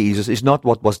 Baby Jesus is not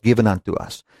what was given unto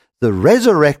us. The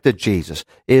resurrected Jesus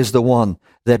is the one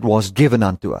that was given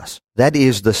unto us. That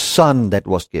is the Son that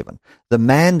was given. The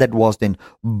man that was then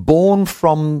born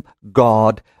from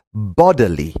God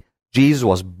bodily. Jesus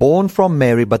was born from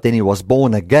Mary, but then he was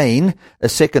born again a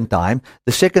second time.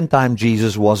 The second time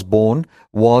Jesus was born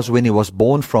was when he was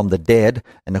born from the dead.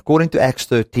 And according to Acts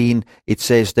 13, it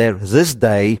says there, this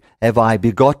day have I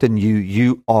begotten you,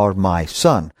 you are my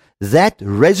son. That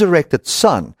resurrected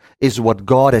Son is what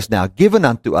God has now given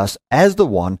unto us as the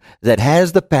one that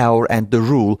has the power and the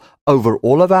rule over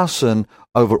all of our sin,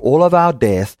 over all of our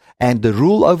death, and the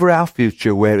rule over our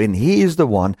future, wherein He is the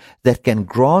one that can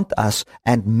grant us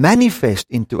and manifest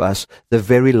into us the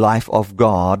very life of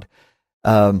God,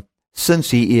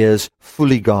 since He is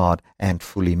fully God and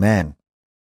fully man.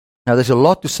 Now, there's a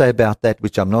lot to say about that,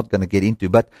 which I'm not going to get into,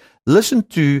 but listen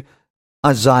to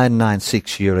Isaiah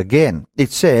 9:6 here again. It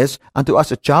says, unto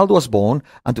us a child was born,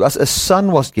 unto us a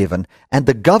son was given, and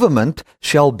the government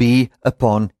shall be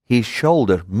upon his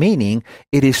shoulder. Meaning,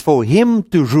 it is for him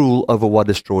to rule over what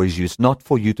destroys you. It's not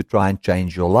for you to try and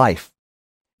change your life.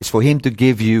 It's for him to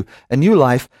give you a new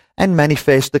life and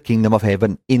manifest the kingdom of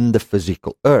heaven in the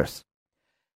physical earth.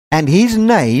 And his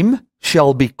name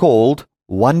shall be called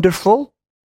Wonderful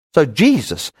So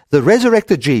Jesus, the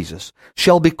resurrected Jesus,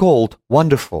 shall be called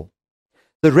Wonderful.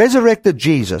 The resurrected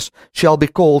Jesus shall be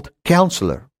called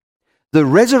Counselor. The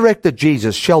resurrected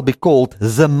Jesus shall be called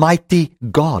the Mighty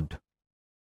God.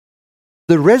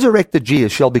 The resurrected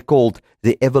Jesus shall be called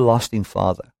the Everlasting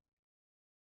Father.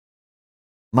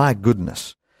 My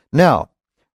goodness. Now,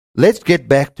 let's get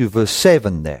back to verse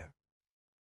 7 there.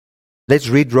 Let's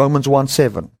read Romans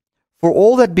 1:7. For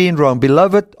all that be in Rome,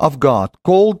 beloved of God,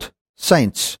 called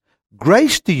saints,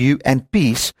 grace to you and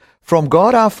peace from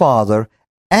God our Father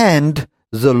and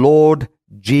the Lord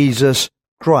Jesus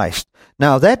Christ.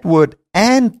 Now that word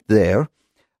 "and" there,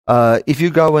 if you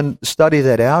go and study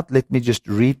that out, let me just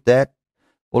read that.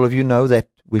 All of you know that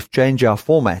we've changed our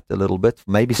format a little bit.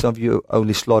 Maybe some of you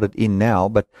only slotted in now,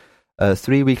 but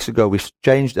 3 weeks ago we've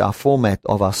changed our format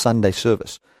of our Sunday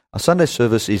service. Our Sunday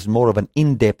service is more of an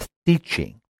in-depth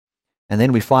teaching. And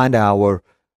then we find our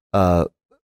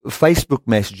Facebook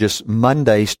messages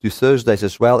Mondays to Thursdays,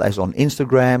 as well as on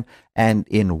Instagram and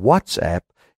in WhatsApp,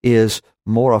 is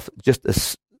more of just a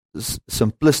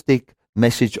simplistic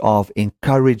message of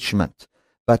encouragement.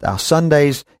 But our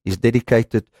Sundays is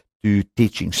dedicated to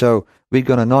teaching. So we're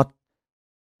going to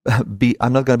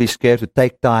I'm not going to be scared to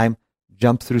take time,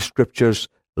 jump through scriptures,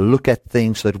 look at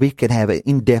things so that we can have an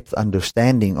in-depth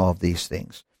understanding of these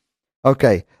things.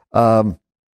 Okay,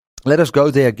 let us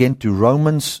go there again to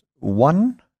Romans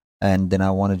 1, and then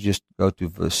I want to just go to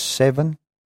verse 7.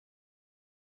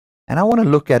 And I want to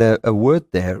look at a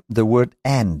word there, the word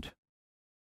 "and."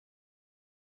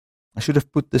 I should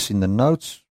have put this in the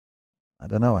notes. I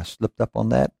don't know, I slipped up on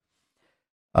that.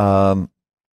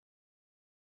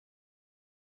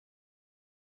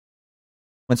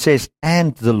 It says,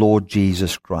 "and the Lord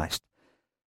Jesus Christ."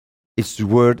 It's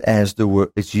used as the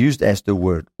word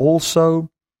 "also."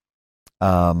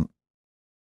 I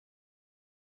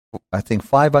think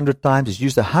 500 times. It's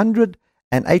used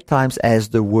 108 times as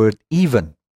the word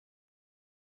 "even."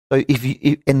 So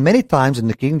and many times in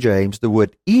the King James, the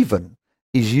word "even"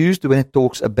 is used when it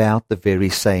talks about the very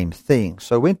same thing.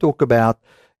 So when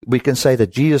we can say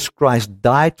that Jesus Christ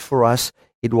died for us,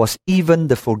 it was even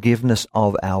the forgiveness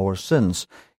of our sins,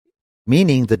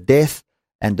 meaning the death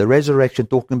and the resurrection,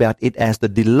 talking about it as the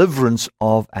deliverance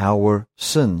of our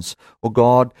sins. Or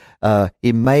God,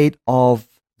 He made of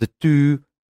the two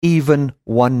even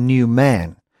one new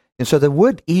man. And so the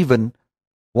word "even,"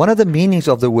 one of the meanings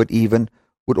of the word "even"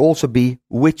 would also be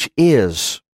 "which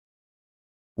is."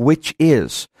 Which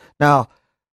is. Now,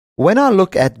 when I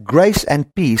look at grace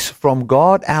and peace from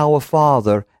God our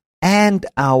Father and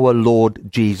our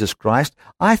Lord Jesus Christ,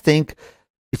 I think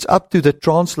it's up to the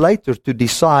translator to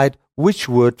decide which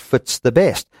word fits the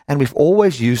best. And we've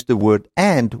always used the word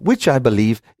 "and," which I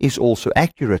believe is also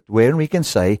accurate, where we can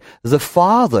say the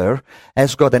Father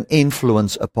has got an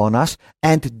influence upon us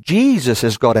and Jesus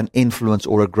has got an influence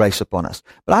or a grace upon us.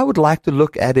 But I would like to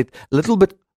look at it a little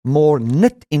bit more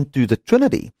knit into the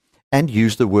Trinity and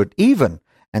use the word "even."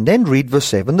 And then read verse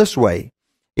 7 this way.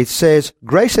 It says,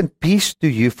 "Grace and peace to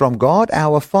you from God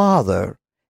our Father,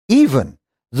 even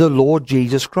the Lord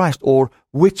Jesus Christ," or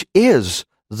 "which is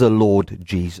the Lord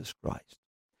Jesus Christ."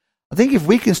 I think if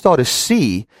we can start to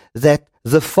see that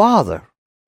the Father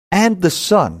and the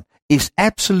Son is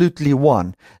absolutely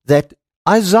one, that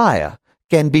Isaiah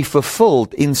can be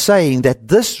fulfilled in saying that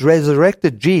this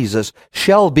resurrected Jesus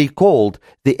shall be called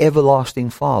the Everlasting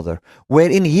Father,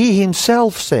 wherein He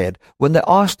Himself said, when they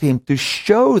asked Him to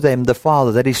show them the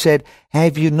Father, that He said,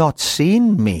 "Have you not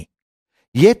seen me?"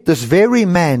 Yet this very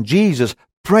man, Jesus,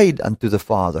 prayed unto the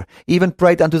Father, even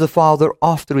prayed unto the Father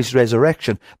after His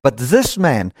resurrection. But this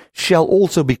man shall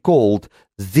also be called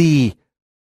the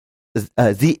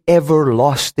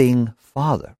Everlasting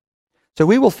Father. So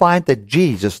we will find that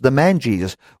Jesus, the man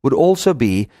Jesus, would also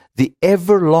be the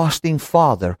everlasting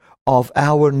Father of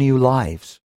our new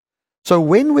lives. So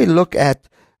when we look at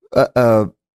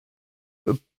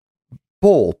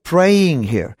Paul praying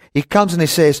here, he comes and he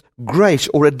says, grace,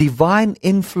 or a divine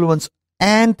influence,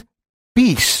 and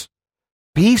peace.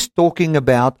 Peace talking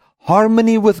about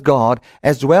harmony with God,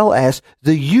 as well as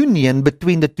the union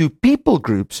between the two people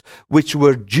groups, which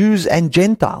were Jews and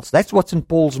Gentiles. That's what's in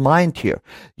Paul's mind here.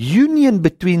 Union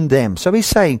between them. So he's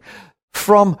saying,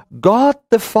 from God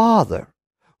the Father,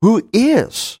 who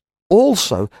is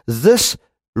also this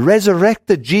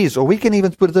resurrected Jesus, or we can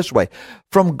even put it this way,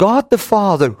 from God the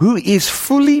Father, who is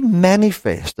fully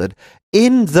manifested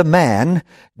in the man,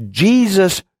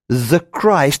 Jesus the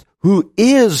Christ, who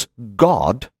is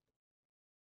God,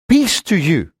 peace to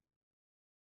you,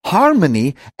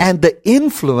 harmony, and the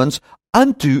influence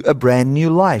unto a brand new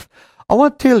life. I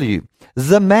want to tell you,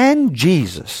 the man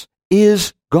Jesus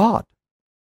is God.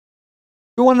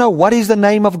 You want to know what is the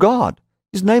name of God?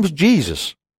 His name is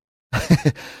Jesus,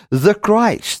 the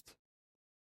Christ,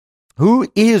 who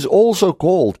is also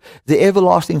called the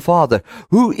Everlasting Father,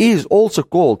 who is also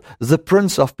called the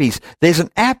Prince of Peace. There's an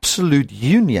absolute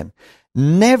union.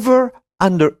 Never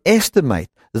underestimate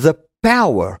the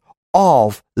power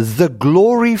of the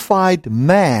glorified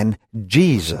man,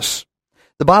 Jesus.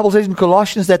 The Bible says in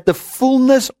Colossians that the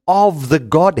fullness of the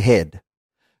Godhead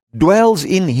dwells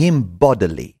in him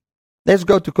bodily. Let's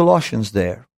go to Colossians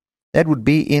there. That would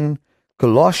be in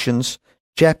Colossians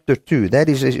chapter 2. That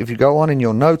is, if you go on in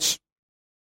your notes,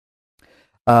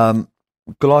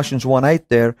 Colossians 1:8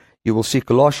 there, you will see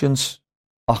Romans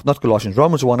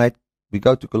 1:8. We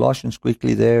go to Colossians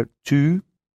quickly there, 2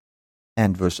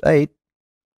 and verse 8.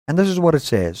 And this is what it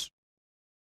says.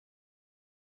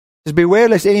 It says, beware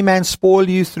lest any man spoil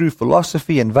you through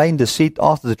philosophy and vain deceit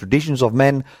after the traditions of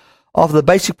men, after the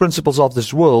basic principles of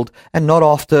this world, and not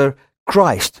after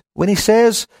Christ. When he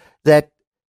says that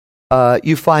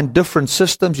you find different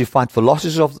systems, you find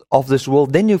philosophies of this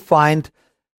world, then you find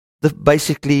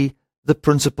basically the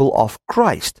principle of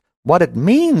Christ. What it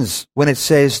means when it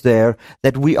says there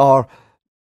that we are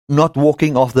not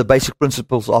walking off the basic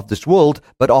principles of this world,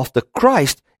 but after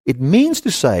Christ, it means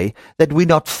to say that we're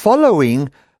not following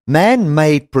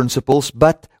man-made principles,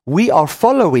 but we are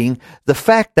following the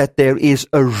fact that there is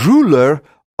a ruler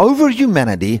over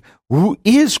humanity who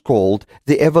is called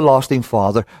the Everlasting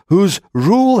Father, whose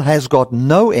rule has got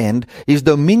no end. His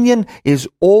dominion is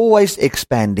always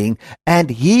expanding, and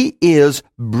he is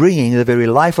bringing the very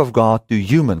life of God to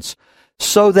humans,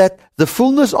 so that the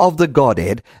fullness of the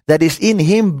Godhead that is in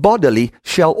him bodily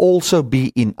shall also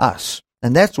be in us.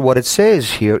 And that's what it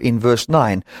says here in verse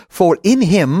 9. For in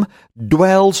him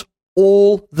dwells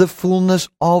all the fullness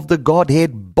of the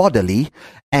Godhead bodily,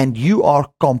 and you are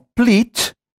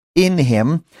complete in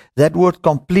him. That word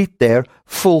complete there,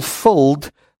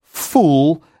 fulfilled,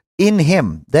 full in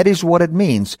him. That is what it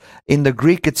means. In the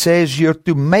Greek it says you're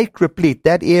to make replete.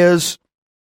 That is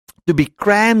to be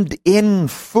crammed in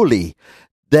fully.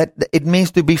 That it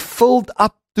means to be filled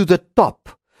up to the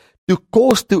top, to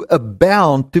cause to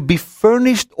abound, to be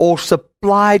furnished or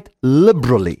supplied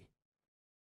liberally.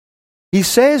 He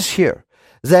says here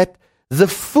that the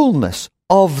fullness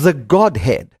of the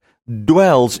Godhead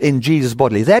dwells in Jesus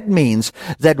bodily. That means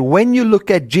that when you look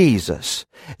at Jesus,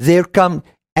 there come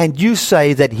and you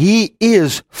say that he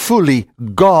is fully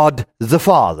God the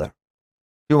Father.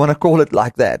 You want to call it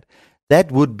like that?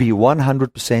 That would be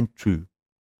 100% true.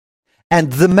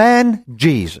 And the man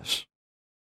Jesus,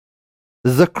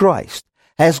 the Christ,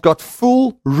 has got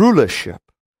full rulership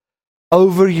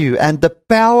over you, and the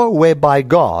power whereby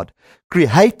God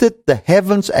created the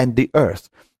heavens and the earth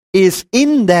is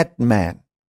in that man.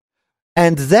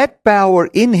 And that power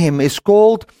in him is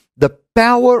called the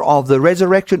power of the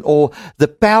resurrection, or the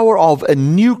power of a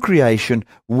new creation,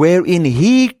 wherein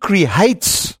he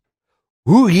creates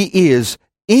who he is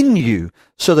in you,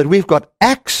 so that we've got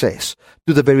access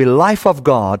to the very life of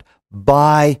God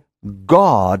by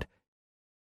God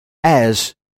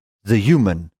as the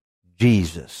human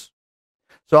Jesus.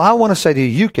 So I want to say to you,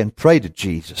 you can pray to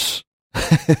Jesus.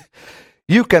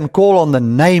 You can call on the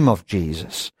name of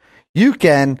Jesus. You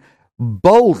can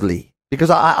boldly, because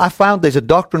I found there's a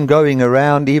doctrine going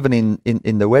around even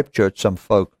in the web church, some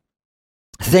folk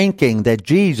thinking that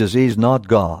Jesus is not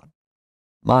God.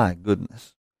 My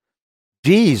goodness.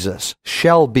 Jesus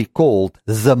shall be called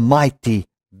the mighty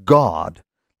God.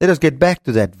 Let us get back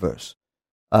to that verse.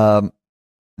 That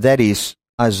is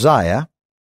Isaiah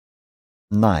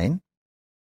 9.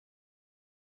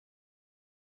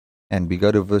 And we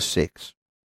go to verse 6.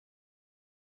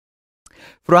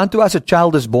 For unto us a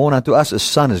child is born, unto us a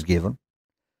son is given.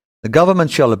 The government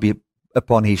shall be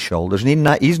upon his shoulders, and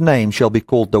his name shall be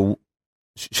called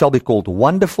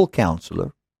Wonderful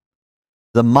Counselor,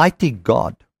 the Mighty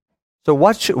God. So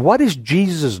what is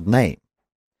Jesus' name?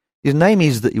 His name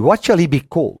is, what shall he be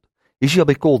called? He shall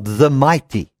be called the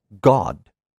Mighty God.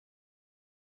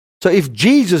 So if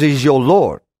Jesus is your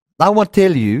Lord, I want to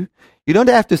tell you, you don't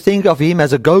have to think of him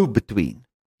as a go-between.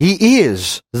 He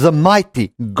is the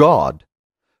mighty God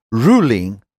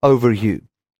ruling over you.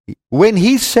 When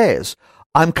he says,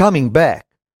 I'm coming back,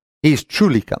 he is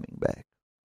truly coming back.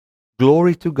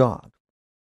 Glory to God.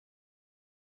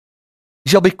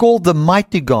 He shall be called the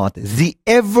mighty God, the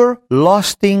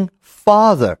everlasting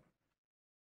Father.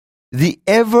 The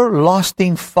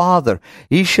everlasting Father.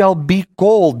 He shall be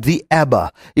called the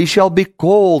Abba. He shall be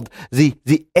called the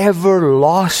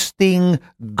everlasting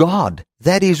God.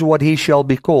 That is what he shall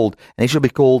be called. And he shall be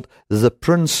called the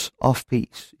Prince of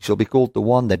Peace. He shall be called the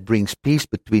one that brings peace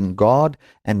between God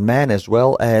and man, as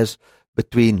well as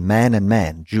between man and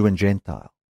man, Jew and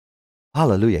Gentile.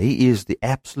 Hallelujah. He is the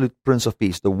absolute Prince of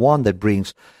Peace, the one that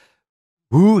brings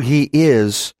who He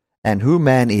is and who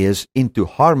man is into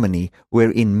harmony,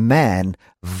 wherein man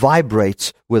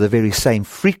vibrates with the very same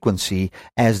frequency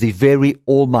as the very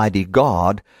Almighty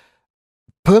God,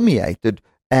 permeated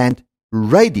and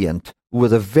radiant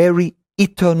with a very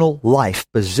eternal life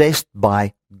possessed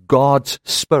by God's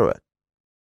Spirit.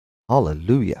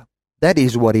 Hallelujah. That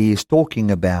is what He is talking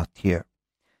about here.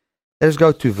 Let's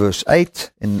go to verse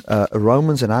 8 in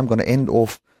Romans, and I'm going to end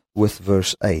off with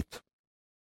verse 8.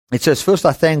 It says, "First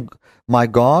I thank my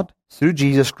God through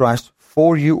Jesus Christ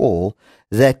for you all,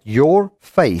 that your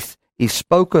faith is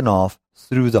spoken of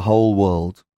through the whole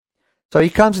world." So he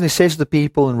comes and he says to the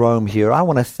people in Rome here, I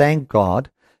want to thank God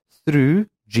through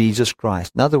Jesus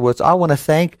Christ. In other words, I want to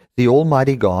thank the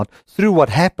Almighty God through what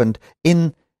happened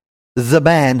in the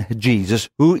man Jesus,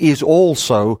 who is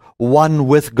also one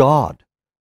with God.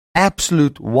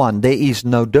 Absolute one. There is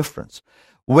no difference.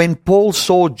 When Paul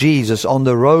saw Jesus on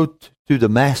the road to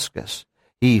Damascus,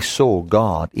 he saw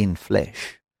God in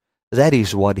flesh. That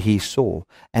is what he saw,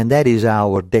 and that is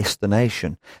our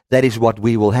destination. That is what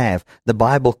we will have. The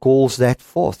Bible calls that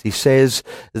forth. He says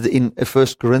in 1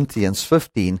 Corinthians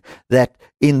 15 that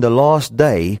in the last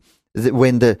day,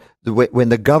 when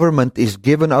the government is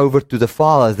given over to the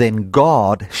Father, then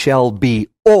God shall be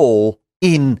all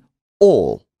in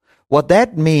all. What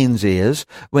that means is,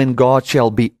 when God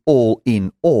shall be all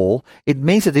in all, it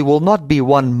means that there will not be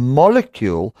one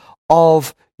molecule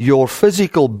of your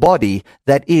physical body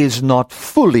that is not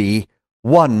fully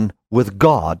one with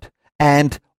God,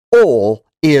 and all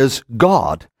is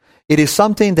God. It is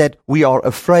something that we are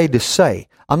afraid to say.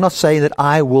 I'm not saying that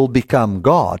I will become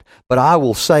God, but I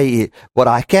will say, what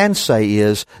I can say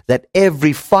is that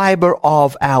every fiber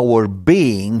of our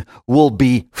being will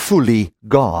be fully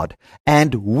God.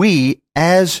 And we,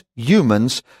 as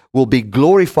humans, will be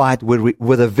glorified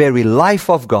with the very life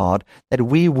of God, that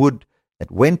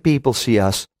when people see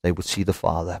us, they would see the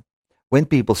Father. When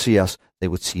people see us, they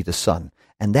would see the Son.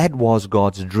 And that was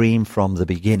God's dream from the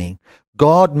beginning.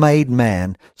 God made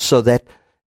man so that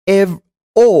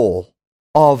all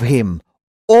of him,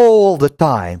 all the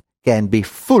time, can be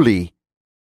fully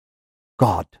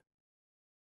God.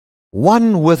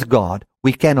 One with God.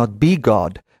 We cannot be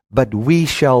God, but we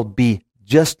shall be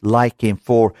just like him.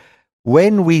 For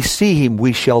when we see him,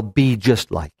 we shall be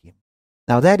just like him.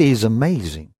 Now that is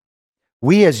amazing.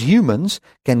 We as humans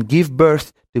can give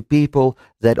birth to people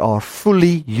that are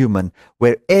fully human,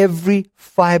 where every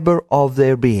fiber of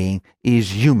their being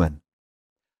is human.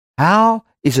 How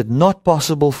is it not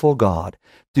possible for God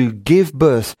to give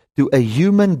birth to a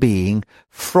human being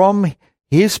from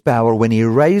His power when He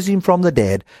raised him from the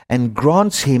dead and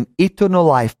grants him eternal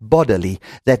life bodily,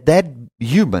 that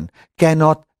human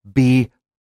cannot be,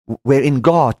 wherein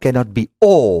God cannot be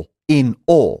all in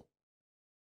all?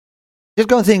 Just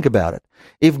go and think about it.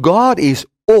 If God is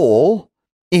all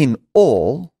in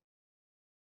all,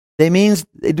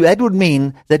 that would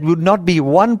mean that would not be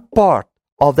one part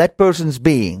of that person's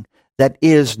being that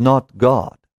is not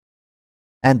God,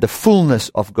 and the fullness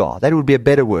of God. That would be a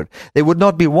better word. There would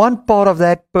not be one part of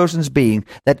that person's being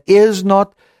that is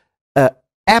not an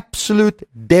absolute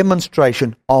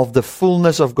demonstration of the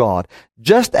fullness of God.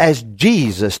 Just as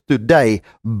Jesus today,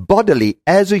 bodily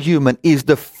as a human, is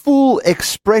the full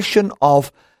expression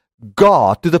of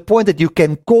God, to the point that you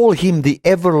can call him the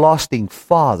everlasting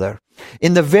Father.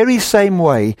 In the very same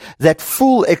way, that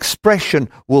full expression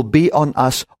will be on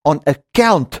us on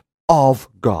account of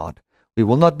God. We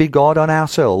will not be God on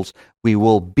ourselves. We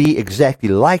will be exactly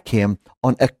like him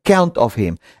on account of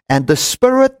him. And the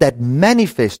Spirit that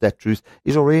manifests that truth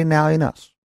is already now in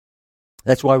us.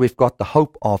 That's why we've got the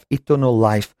hope of eternal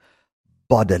life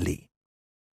bodily.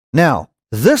 Now,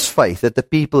 this faith that the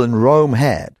people in Rome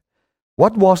had,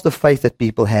 what was the faith that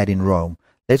people had in Rome?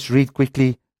 Let's read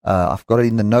quickly. I've got it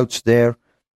in the notes there.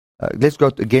 Let's go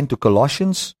again to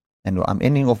Colossians, and I'm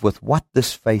ending off with what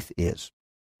this faith is.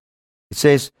 It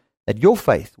says that your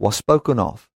faith was spoken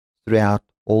of throughout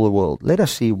all the world. Let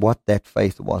us see what that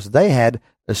faith was. They had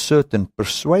a certain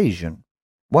persuasion.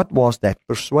 What was that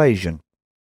persuasion?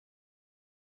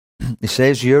 It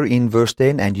says here in verse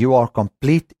 10, and you are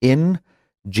complete in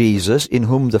Jesus, in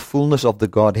whom the fullness of the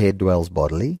Godhead dwells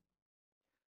bodily,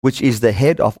 which is the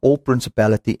head of all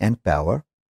principality and power.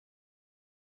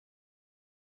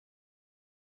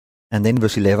 And then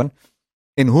verse 11,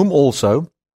 in whom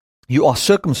also you are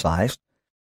circumcised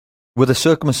with a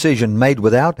circumcision made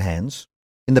without hands,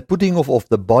 in the putting off of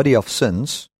the body of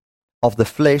sins of the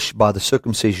flesh by the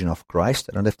circumcision of Christ.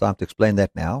 I don't have time to explain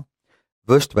that now.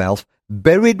 Verse 12,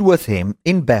 buried with him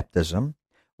in baptism,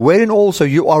 wherein also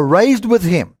you are raised with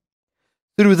him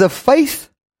through the faith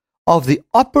of the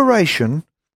operation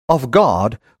of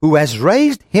God who has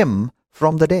raised him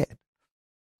from the dead.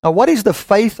 Now, what is the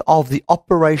faith of the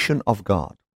operation of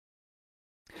God?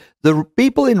 The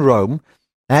people in Rome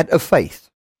had a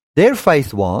faith. Their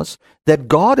faith was that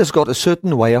God has got a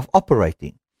certain way of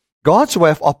operating. God's way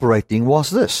of operating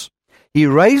was this. He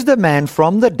raised a man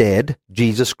from the dead,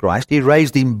 Jesus Christ. He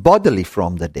raised him bodily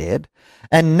from the dead.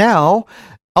 And now,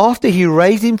 after he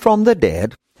raised him from the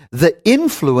dead, the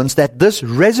influence that this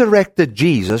resurrected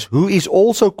Jesus, who is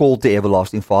also called the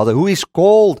Everlasting Father, who is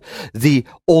called the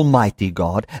Almighty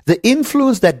God, the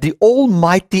influence that the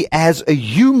Almighty as a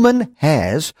human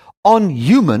has on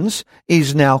humans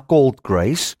is now called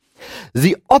grace.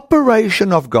 The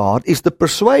operation of God is the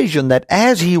persuasion that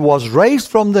as he was raised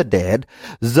from the dead,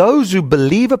 those who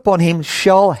believe upon him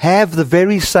shall have the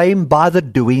very same by the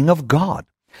doing of God.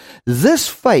 This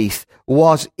faith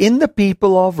was in the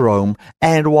people of Rome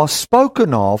and was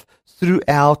spoken of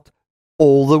throughout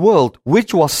all the world,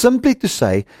 which was simply to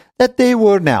say that there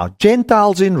were now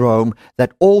Gentiles in Rome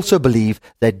that also believe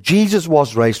that Jesus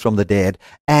was raised from the dead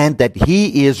and that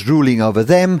he is ruling over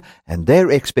them, and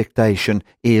their expectation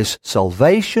is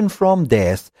salvation from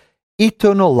death,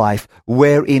 eternal life,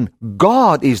 wherein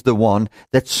God is the one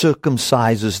that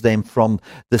circumcises them from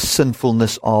the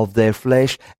sinfulness of their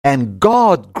flesh, and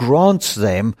God grants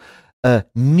them a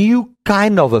new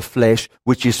kind of a flesh,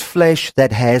 which is flesh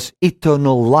that has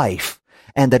eternal life,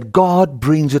 and that God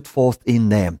brings it forth in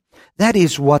them. That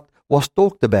is what was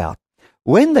talked about.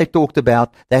 When they talked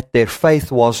about that their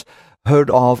faith was heard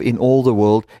of in all the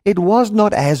world, it was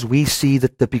not as we see the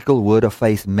typical word of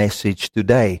faith message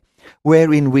today,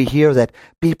 wherein we hear that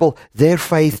people, their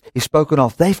faith is spoken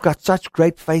of. They've got such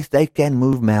great faith they can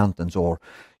move mountains. Or,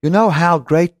 you know how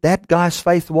great that guy's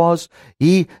faith was?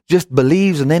 He just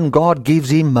believes and then God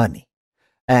gives him money.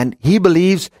 And he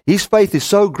believes, his faith is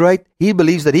so great, he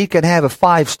believes that he can have a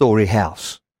 5-story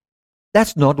house.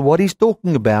 That's not what he's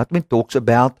talking about when he talks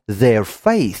about their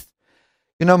faith.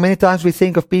 You know, many times we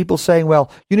think of people saying, well,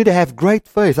 you need to have great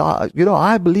faith.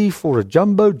 I believe for a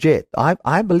jumbo jet.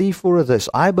 I believe for this.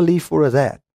 I believe for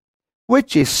that.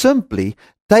 Which is simply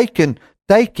taking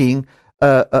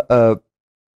a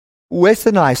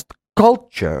westernized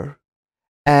culture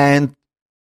and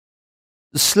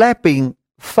slapping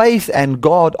faith and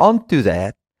God onto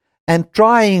that and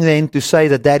trying then to say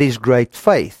that that is great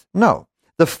faith. No.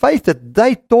 The faith that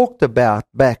they talked about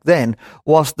back then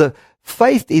was the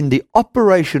faith in the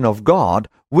operation of God,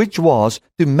 which was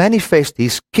to manifest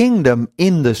his kingdom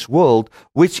in this world,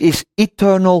 which is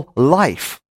eternal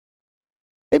life.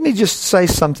 Let me just say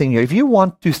something here. If you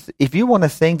want to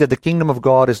think that the kingdom of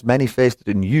God is manifested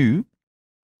in you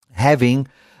having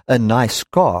a nice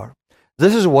car,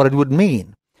 this is what it would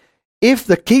mean. If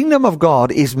the kingdom of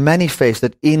God is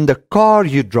manifested in the car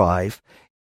you drive,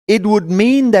 it would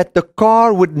mean that the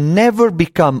car would never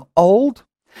become old,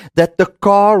 that the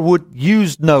car would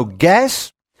use no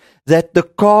gas, that the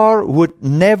car would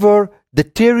never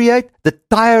deteriorate, the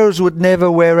tires would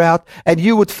never wear out, and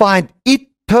you would find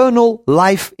eternal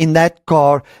life in that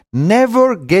car,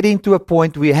 never getting to a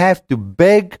point where you have to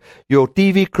beg your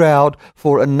TV crowd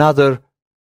for another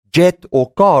jet or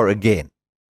car again.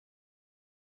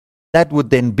 That would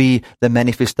then be the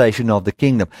manifestation of the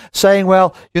kingdom. Saying,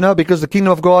 well, because the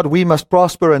kingdom of God, we must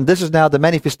prosper, and this is now the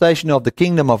manifestation of the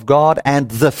kingdom of God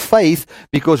and the faith,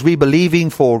 because we're believing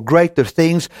for greater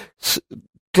things,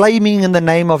 claiming in the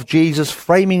name of Jesus,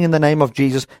 framing in the name of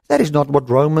Jesus. That is not what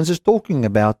Romans is talking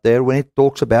about there when it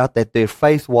talks about that their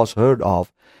faith was heard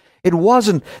of. It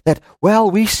wasn't that,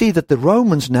 well, we see that the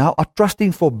Romans now are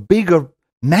trusting for bigger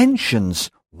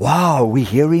mansions. Wow, we're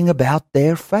hearing about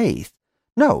their faith.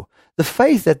 No. The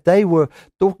faith that they were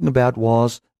talking about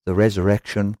was the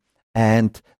resurrection,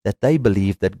 and that they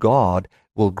believed that God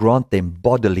will grant them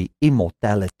bodily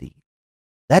immortality.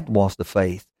 That was the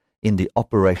faith in the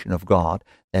operation of God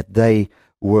that they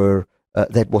were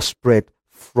that was spread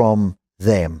from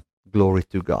them. Glory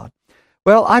to God.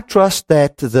 Well, I trust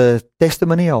that the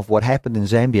testimony of what happened in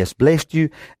Zambia has blessed you,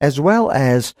 as well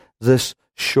as this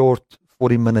short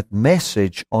 40-minute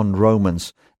message on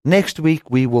Romans. Next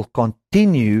week, we will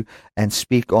continue and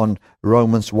speak on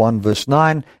Romans 1 verse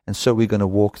 9. And so we're going to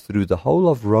walk through the whole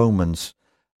of Romans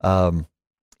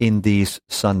in these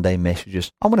Sunday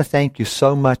messages. I want to thank you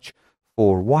so much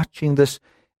for watching this.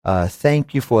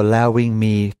 Thank you for allowing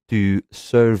me to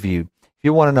serve you. If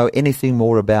you want to know anything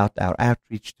more about our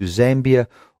outreach to Zambia,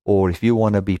 or if you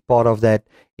want to be part of that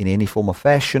in any form or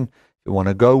fashion, if you want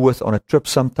to go with on a trip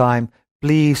sometime,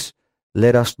 please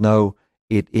let us know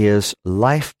it is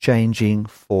life-changing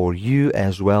for you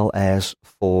as well as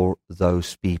for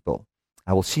those people.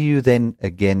 I will see you then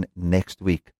again next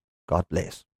week. God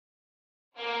bless.